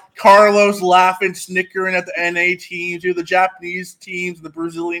 Carlos laughing, snickering at the NA teams, the Japanese teams, the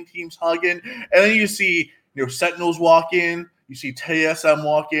Brazilian teams hugging, and then you see Sentinels walk in, you see TSM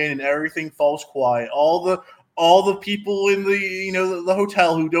walk in, and everything falls quiet. All the people in the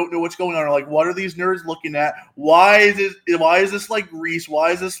hotel who don't know what's going on are like, what are these nerds looking at? Why is this like Greece?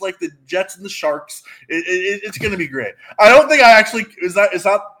 Why is this like the Jets and the Sharks? It's going to be great. I don't think is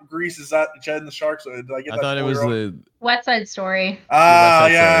that Greece? Is that Jet and the Sharks? Did I get that? I thought it was the West Side Story.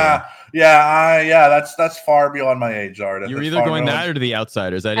 That's far beyond my age, Arda. You were either going that or to The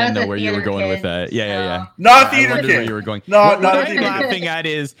Outsiders. I didn't know where you were going with that. Yeah. Not Theater Kid. Where you were going. What I'm laughing at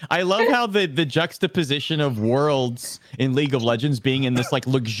is I love how the juxtaposition of worlds in League of Legends being in this like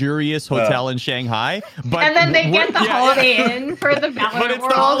luxurious hotel in Shanghai, and then they get the Holiday Inn for the Valorant but it's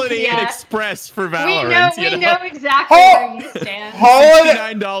World. The Holiday Inn Express for Valorant. We know exactly where you stand.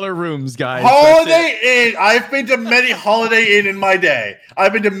 $69 rooms, guys. Holiday Inn. I've been to many Holiday Inn in my day.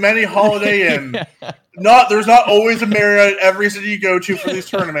 I've been to many Holiday Inn. There's not always a Marriott at every city you go to for these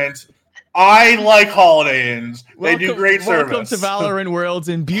tournaments. I like Holiday Inns. They do great service. Welcome to Valorant Worlds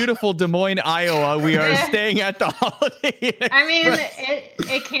in beautiful Des Moines, Iowa. We are staying at the Holiday Inn. I mean,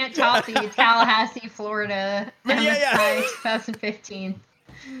 it can't top the Tallahassee, Florida, MSI 2015.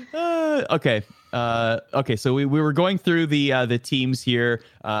 Okay. So we were going through the teams here.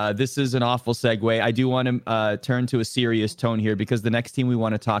 This is an awful segue. I do want to turn to a serious tone here because the next team we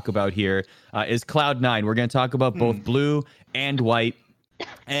want to talk about here is Cloud9. We're going to talk about both blue and white.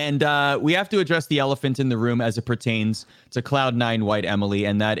 And we have to address the elephant in the room as it pertains to Cloud9 White, Emily,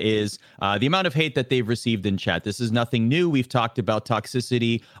 and that is the amount of hate that they've received in chat. This is nothing new. We've talked about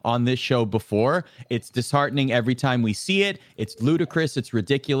toxicity on this show before. It's disheartening every time we see it. It's ludicrous. It's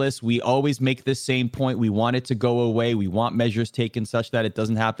ridiculous. We always make this same point. We want it to go away. We want measures taken such that it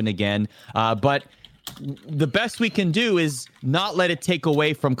doesn't happen again. But the best we can do is not let it take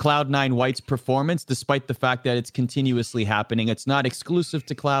away from Cloud9 White's performance, despite the fact that it's continuously happening. It's not exclusive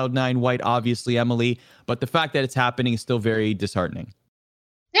to Cloud9 White, obviously, Emily, but the fact that it's happening is still very disheartening.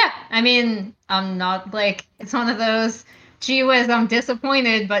 Yeah, I mean, I'm not like, it's one of those, gee whiz, I'm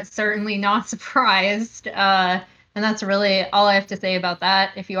disappointed, but certainly not surprised. And that's really all I have to say about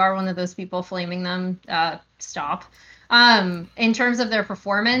that. If you are one of those people flaming them, stop. In terms of their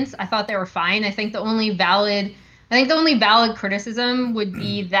performance, I thought they were fine. I think the only valid criticism would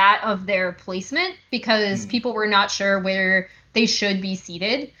be that of their placement, because people were not sure where they should be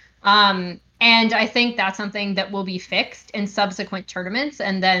seated. And I think that's something that will be fixed in subsequent tournaments,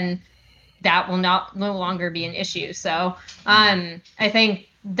 and then that will no longer be an issue. So I think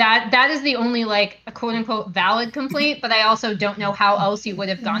that is the only like a quote unquote valid complaint, but I also don't know how else you would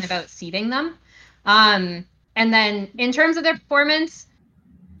have gone about seating them. And then in terms of their performance,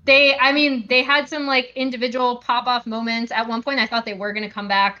 they had some like individual pop-off moments. At one point, I thought they were going to come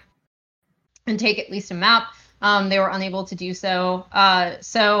back and take at least a map. They were unable to do so.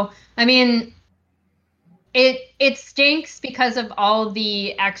 So, I mean, it stinks because of all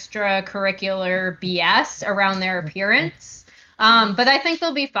the extracurricular BS around their appearance. But I think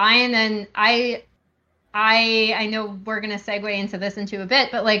they'll be fine. And I know we're going to segue into a bit,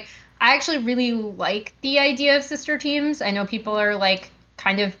 but like, I actually really like the idea of sister teams. I know people are like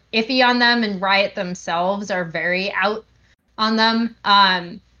kind of iffy on them, and Riot themselves are very out on them.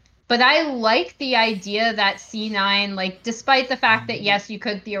 But I like the idea that C9, like, despite the fact that, yes, you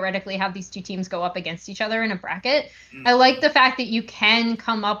could theoretically have these two teams go up against each other in a bracket, I like the fact that you can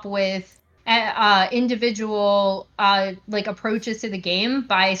come up with individual like approaches to the game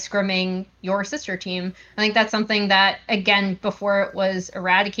by scrimming your sister team. I think that's something that, again, before it was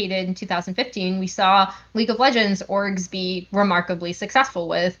eradicated in 2015, we saw League of Legends orgs be remarkably successful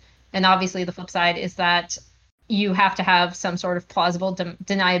with. And obviously the flip side is that you have to have some sort of plausible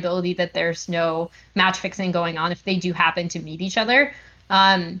deniability that there's no match fixing going on if they do happen to meet each other.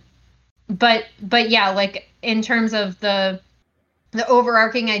 But yeah, like in terms of the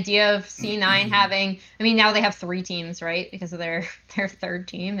overarching idea of C9 having, I mean, now they have 3 teams, right? Because of their third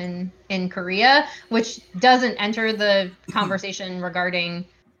team in Korea, which doesn't enter the conversation regarding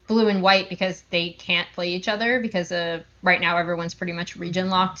blue and white because they can't play each other because right now everyone's pretty much region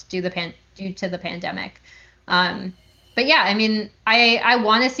locked due to the pandemic. But yeah, I mean, I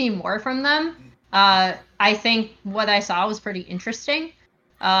want to see more from them. I think what I saw was pretty interesting.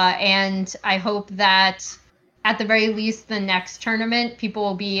 And I hope that at the very least, the next tournament, people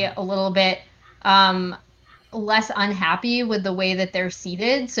will be a little bit less unhappy with the way that they're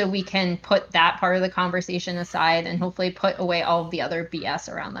seated, so we can put that part of the conversation aside and hopefully put away all of the other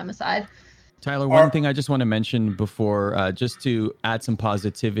BS around them aside. Tyler, one thing I just want to mention before, just to add some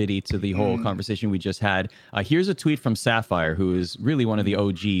positivity to the whole conversation we just had. Here's a tweet from Sapphire, who is really one of the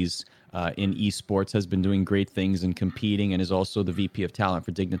OGs in esports, has been doing great things and competing, and is also the VP of talent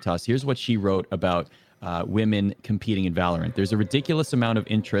for Dignitas. Here's what she wrote about women competing in Valorant. There's a ridiculous amount of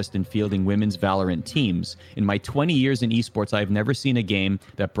interest in fielding women's Valorant teams. In my 20 years in esports, I've never seen a game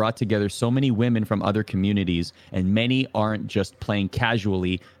that brought together so many women from other communities, and many aren't just playing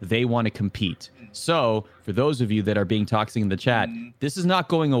casually, they want to compete. So, for those of you that are being toxic in the chat, this is not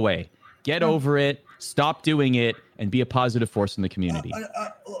going away. Get over it, stop doing it, and be a positive force in the community.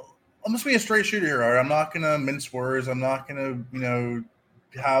 I'm just being a straight shooter here. Right? I'm not going to mince words. I'm not going to,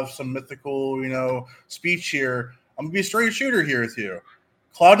 have some mythical, speech here. I'm going to be a straight shooter here with you.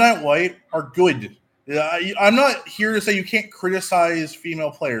 Cloud9 White are good. I'm not here to say you can't criticize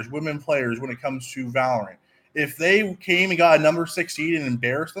female players, women players when it comes to Valorant. If they came and got a number 6 seed and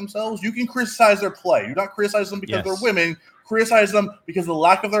embarrassed themselves, you can criticize their play. You not criticize them because they're women. Criticize them because of the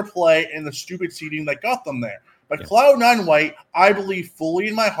lack of their play and the stupid seeding that got them there. But Cloud9 White, I believe fully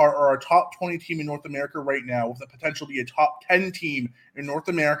in my heart, are a top 20 team in North America right now with the potential to be a top 10 team in North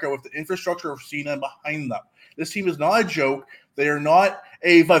America with the infrastructure of Cena behind them. This team is not a joke. They are not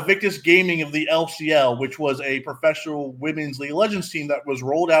a Victus Gaming of the LCL, which was a professional women's League of Legends team that was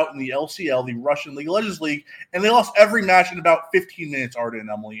rolled out in the LCL, the Russian League of Legends League, and they lost every match in about 15 minutes, Arda and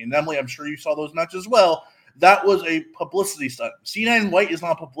Emily. And Emily, I'm sure you saw those matches as well. That was a publicity stunt. C9 White is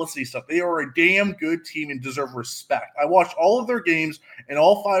not a publicity stunt. They are a damn good team and deserve respect. I watched all of their games, and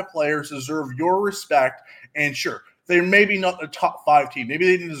all 5 players deserve your respect. And sure, they're maybe not a top 5 team. Maybe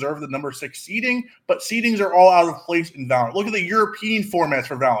they didn't deserve the number 6 seeding, but seedings are all out of place in Valorant. Look at the European formats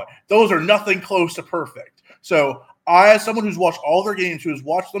for Valorant. Those are nothing close to perfect. So I, as someone who's watched all their games, who has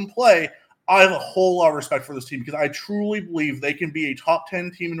watched them play, I have a whole lot of respect for this team because I truly believe they can be a top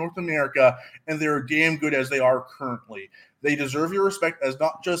 10 team in North America, and they're damn good as they are currently. They deserve your respect as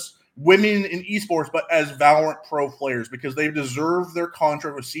not just women in esports, but as Valorant pro players, because they deserve their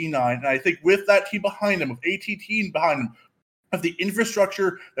contract with C9. And I think with that team behind them, with ATT behind them, of the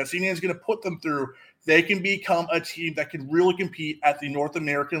infrastructure that C9 is going to put them through, they can become a team that can really compete at the North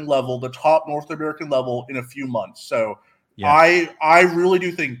American level, the top North American level, in a few months. So yes. I really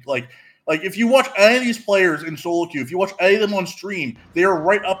do think, like if you watch any of these players in solo queue, if you watch any of them on stream, they are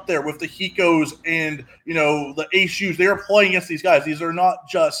right up there with the Hikos and, the ASUs. They are playing against these guys. These are not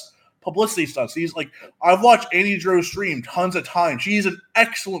just publicity stunts. I've watched Annie Dro stream tons of times. She's an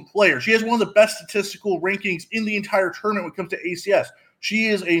excellent player. She has one of the best statistical rankings in the entire tournament when it comes to ACS. She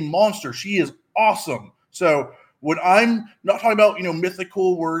is a monster. She is awesome. So when I'm not talking about,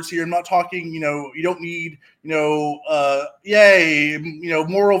 mythical words here, I'm not talking, you don't need,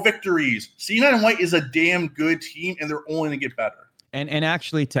 moral victories. C9 and White is a damn good team, and they're only going to get better. And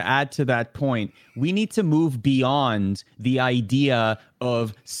actually, to add to that point, we need to move beyond the idea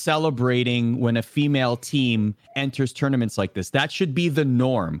of celebrating when a female team enters tournaments like this. That should be the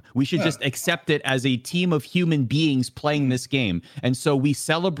norm. We should just accept it as a team of human beings playing this game. And so we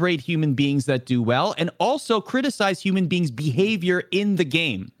celebrate human beings that do well and also criticize human beings' behavior in the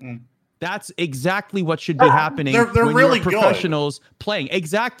game. That's exactly what should be happening. They're when really you're professionals playing.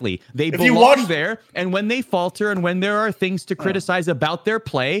 Exactly. They belong there. And when they falter and when there are things to criticize about their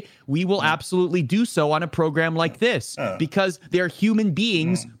play, we will absolutely do so on a program like this because they're human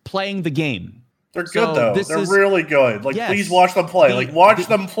beings playing the game. They're good, though. They're really good. Please watch them play. Watch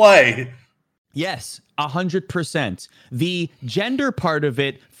them play. Yes, 100%. The gender part of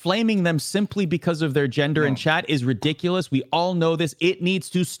it, flaming them simply because of their gender in chat, is ridiculous. We all know this. It needs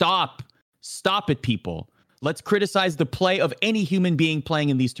to stop. Stop it, people. Let's criticize the play of any human being playing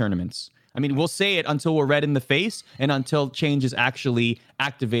in these tournaments. I mean, we'll say it until we're red in the face and until change is actually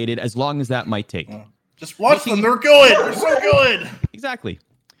activated, as long as that might take. Just watch them. They're good. They're so good. Exactly.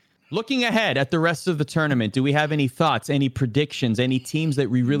 Looking ahead at the rest of the tournament, do we have any thoughts, any predictions, any teams that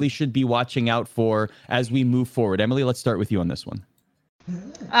we really should be watching out for as we move forward? Emily, let's start with you on this one.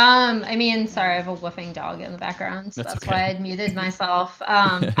 Sorry, I have a woofing dog in the background, so that's why I'd muted myself.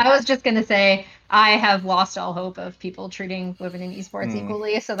 I was just going to say I have lost all hope of people treating women in esports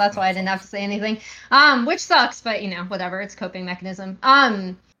equally, so that's why I didn't have to say anything, which sucks, but, whatever, it's a coping mechanism.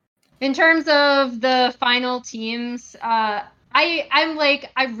 In terms of the final teams, I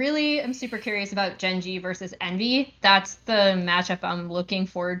really am super curious about Genji versus Envy. That's the matchup I'm looking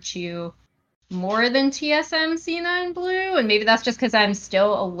forward to more than TSM C9 Blue, and maybe that's just because I'm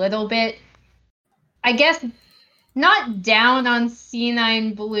still a little bit, I guess, not down on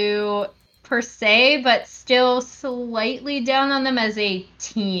C9 Blue per se, but still slightly down on them as a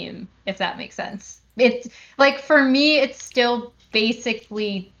team, if that makes sense. It's for me, it's still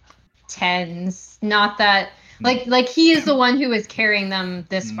basically tens, not that like he is the one who is carrying them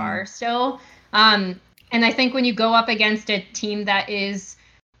this far still. And I think when you go up against a team that is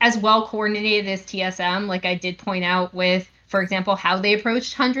as well coordinated as TSM, like I did point out with, for example, how they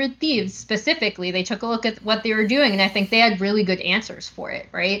approached 100 Thieves specifically. They took a look at what they were doing, and I think they had really good answers for it,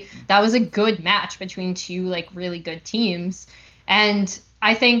 right? That was a good match between two, really good teams. And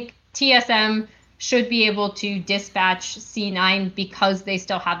I think TSM should be able to dispatch C9 because they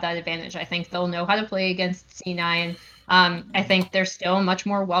still have that advantage. I think they'll know how to play against C9. I think they're still a much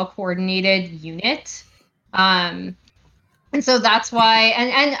more well-coordinated unit. And so that's why,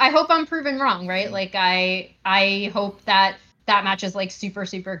 and I hope I'm proven wrong, right? I hope that match is super,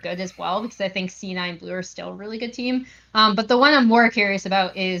 super good as well, because I think C9 Blue are still a really good team. But the one I'm more curious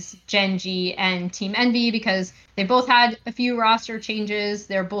about is Genji and Team Envy, because they both had a few roster changes.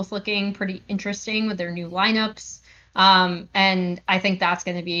 They're both looking pretty interesting with their new lineups. And I think that's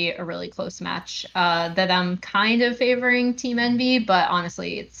going to be a really close match that I'm kind of favoring Team Envy, but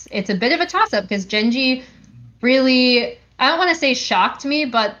honestly, it's a bit of a toss-up because Genji really, I don't want to say shocked me,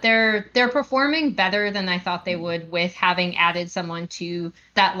 but they're performing better than I thought they would with having added someone to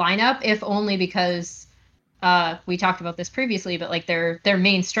that lineup, if only because we talked about this previously, but their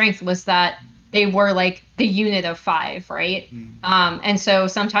main strength was that they were the unit of 5, right? And so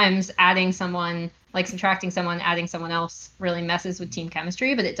sometimes adding someone, subtracting someone, adding someone else really messes with team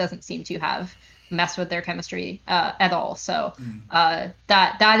chemistry, but it doesn't seem to have messed with their chemistry at all. So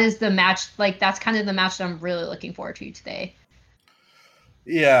that is the match. That's kind of the match that I'm really looking forward to today.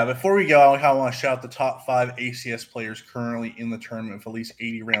 Yeah, before we go, I want to shout out the top 5 ACS players currently in the tournament with at least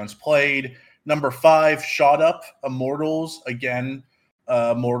 80 rounds played. Number 5, Shot Up, Immortals. Again,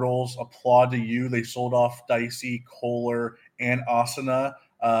 Immortals, applaud to you. They sold off Dicey, Kohler, and Asuna.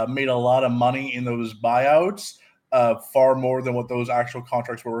 Made a lot of money in those buyouts. Far more than what those actual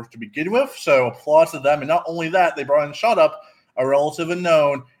contracts were worth to begin with. So applause to them. And not only that, they brought in Shot Up, a relative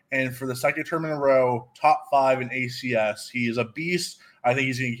unknown, And for the second tournament in a row, top 5 in ACS. He is a beast. I think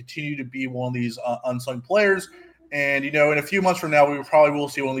he's going to continue to be one of these unsung players. And, in a few months from now, we probably will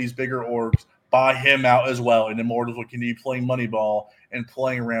see one of these bigger orgs buy him out as well. And Immortals will continue playing Moneyball and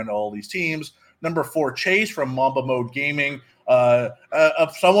playing around all these teams. Number 4, Chase from Mamba Mode Gaming.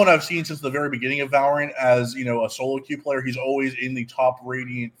 Someone I've seen since the very beginning of Valorant as, a solo queue player. He's always in the top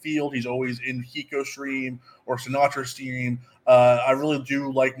Radiant field. He's always in Hiko stream or Sinatra stream. I really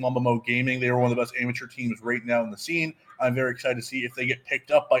do like Mamba Mode Gaming. They are one of the best amateur teams right now in the scene. I'm very excited to see if they get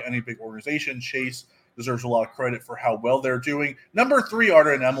picked up by any big organization. Chase deserves a lot of credit for how well they're doing. Number 3,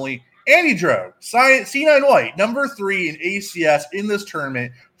 Arda and Emily. Annie Dro, C9 White, number 3 in ACS in this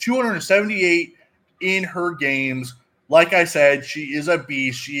tournament, 278 in her games. Like I said, she is a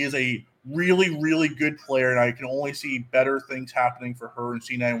beast. She is a really, really good player, and I can only see better things happening for her and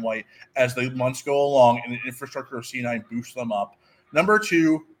C9 White as the months go along and the infrastructure of C9 boosts them up. Number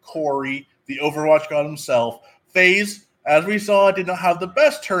 2, Corey, the Overwatch god himself. FaZe, as we saw, did not have the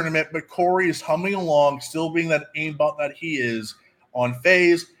best tournament, but Corey is humming along, still being that aimbot that he is on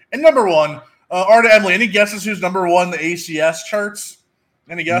FaZe. And number 1, Arda Emily, any guesses who's number 1 in the ACS charts?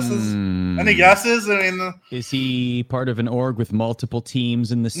 Any guesses? Any guesses? I mean, is he part of an org with multiple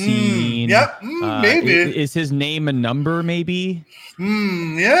teams in the scene? Yep, maybe. Is his name a number? Maybe.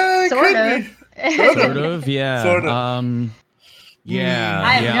 Yeah, sort of. Sort of. Yeah. Sort of. Yeah.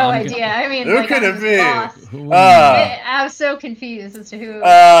 I have no idea. I mean, who could it be? I was so confused as to who.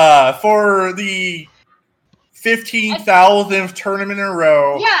 For the 15,000th tournament in a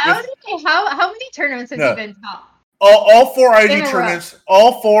row. Yeah, I was thinking, how many tournaments has he been top? All 4 IG tournaments.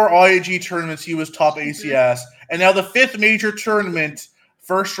 All 4 IG tournaments, he was top ACS. And now the 5th major tournament,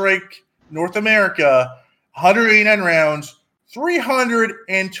 First Strike North America, 189 rounds,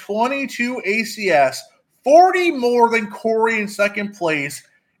 322 ACS, 40 more than Corey in second place.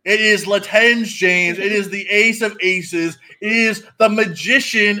 It is Latens James. It is the ace of aces. It is the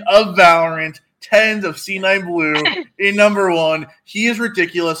magician of Valorant. Tens of C9 Blue in number 1. He is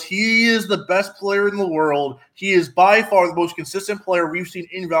ridiculous. He is the best player in the world. He is by far the most consistent player we've seen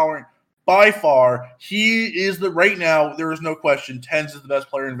in Valorant. By far, he is right now, there is no question, Tens is the best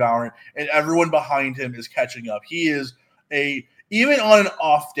player in Valorant, and everyone behind him is catching up. He is even on an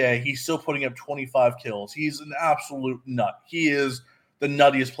off day, he's still putting up 25 kills. He's an absolute nut. He is the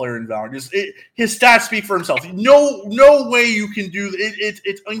nuttiest player in Valorant. His stats speak for himself. No way you can do it.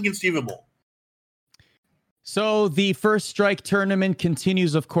 It's inconceivable. So the First Strike tournament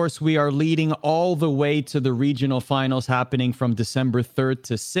continues. Of course, we are leading all the way to the regional finals happening from December 3rd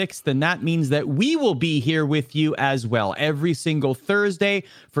to 6th. And that means that we will be here with you as well every single Thursday.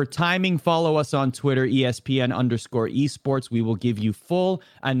 For timing, follow us on Twitter, ESPN_esports. We will give you full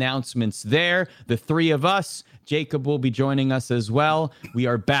announcements there. The 3 of us, Jacob will be joining us as well. We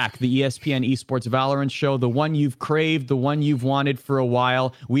are back, the ESPN Esports Valorant show, the one you've craved, the one you've wanted for a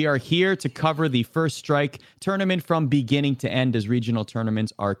while. We are here to cover the First Strike tournament from beginning to end as regional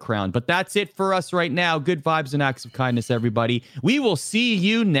tournaments are crowned. But that's it for us right now. Good vibes and acts of kindness, everybody. We will see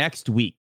you next week.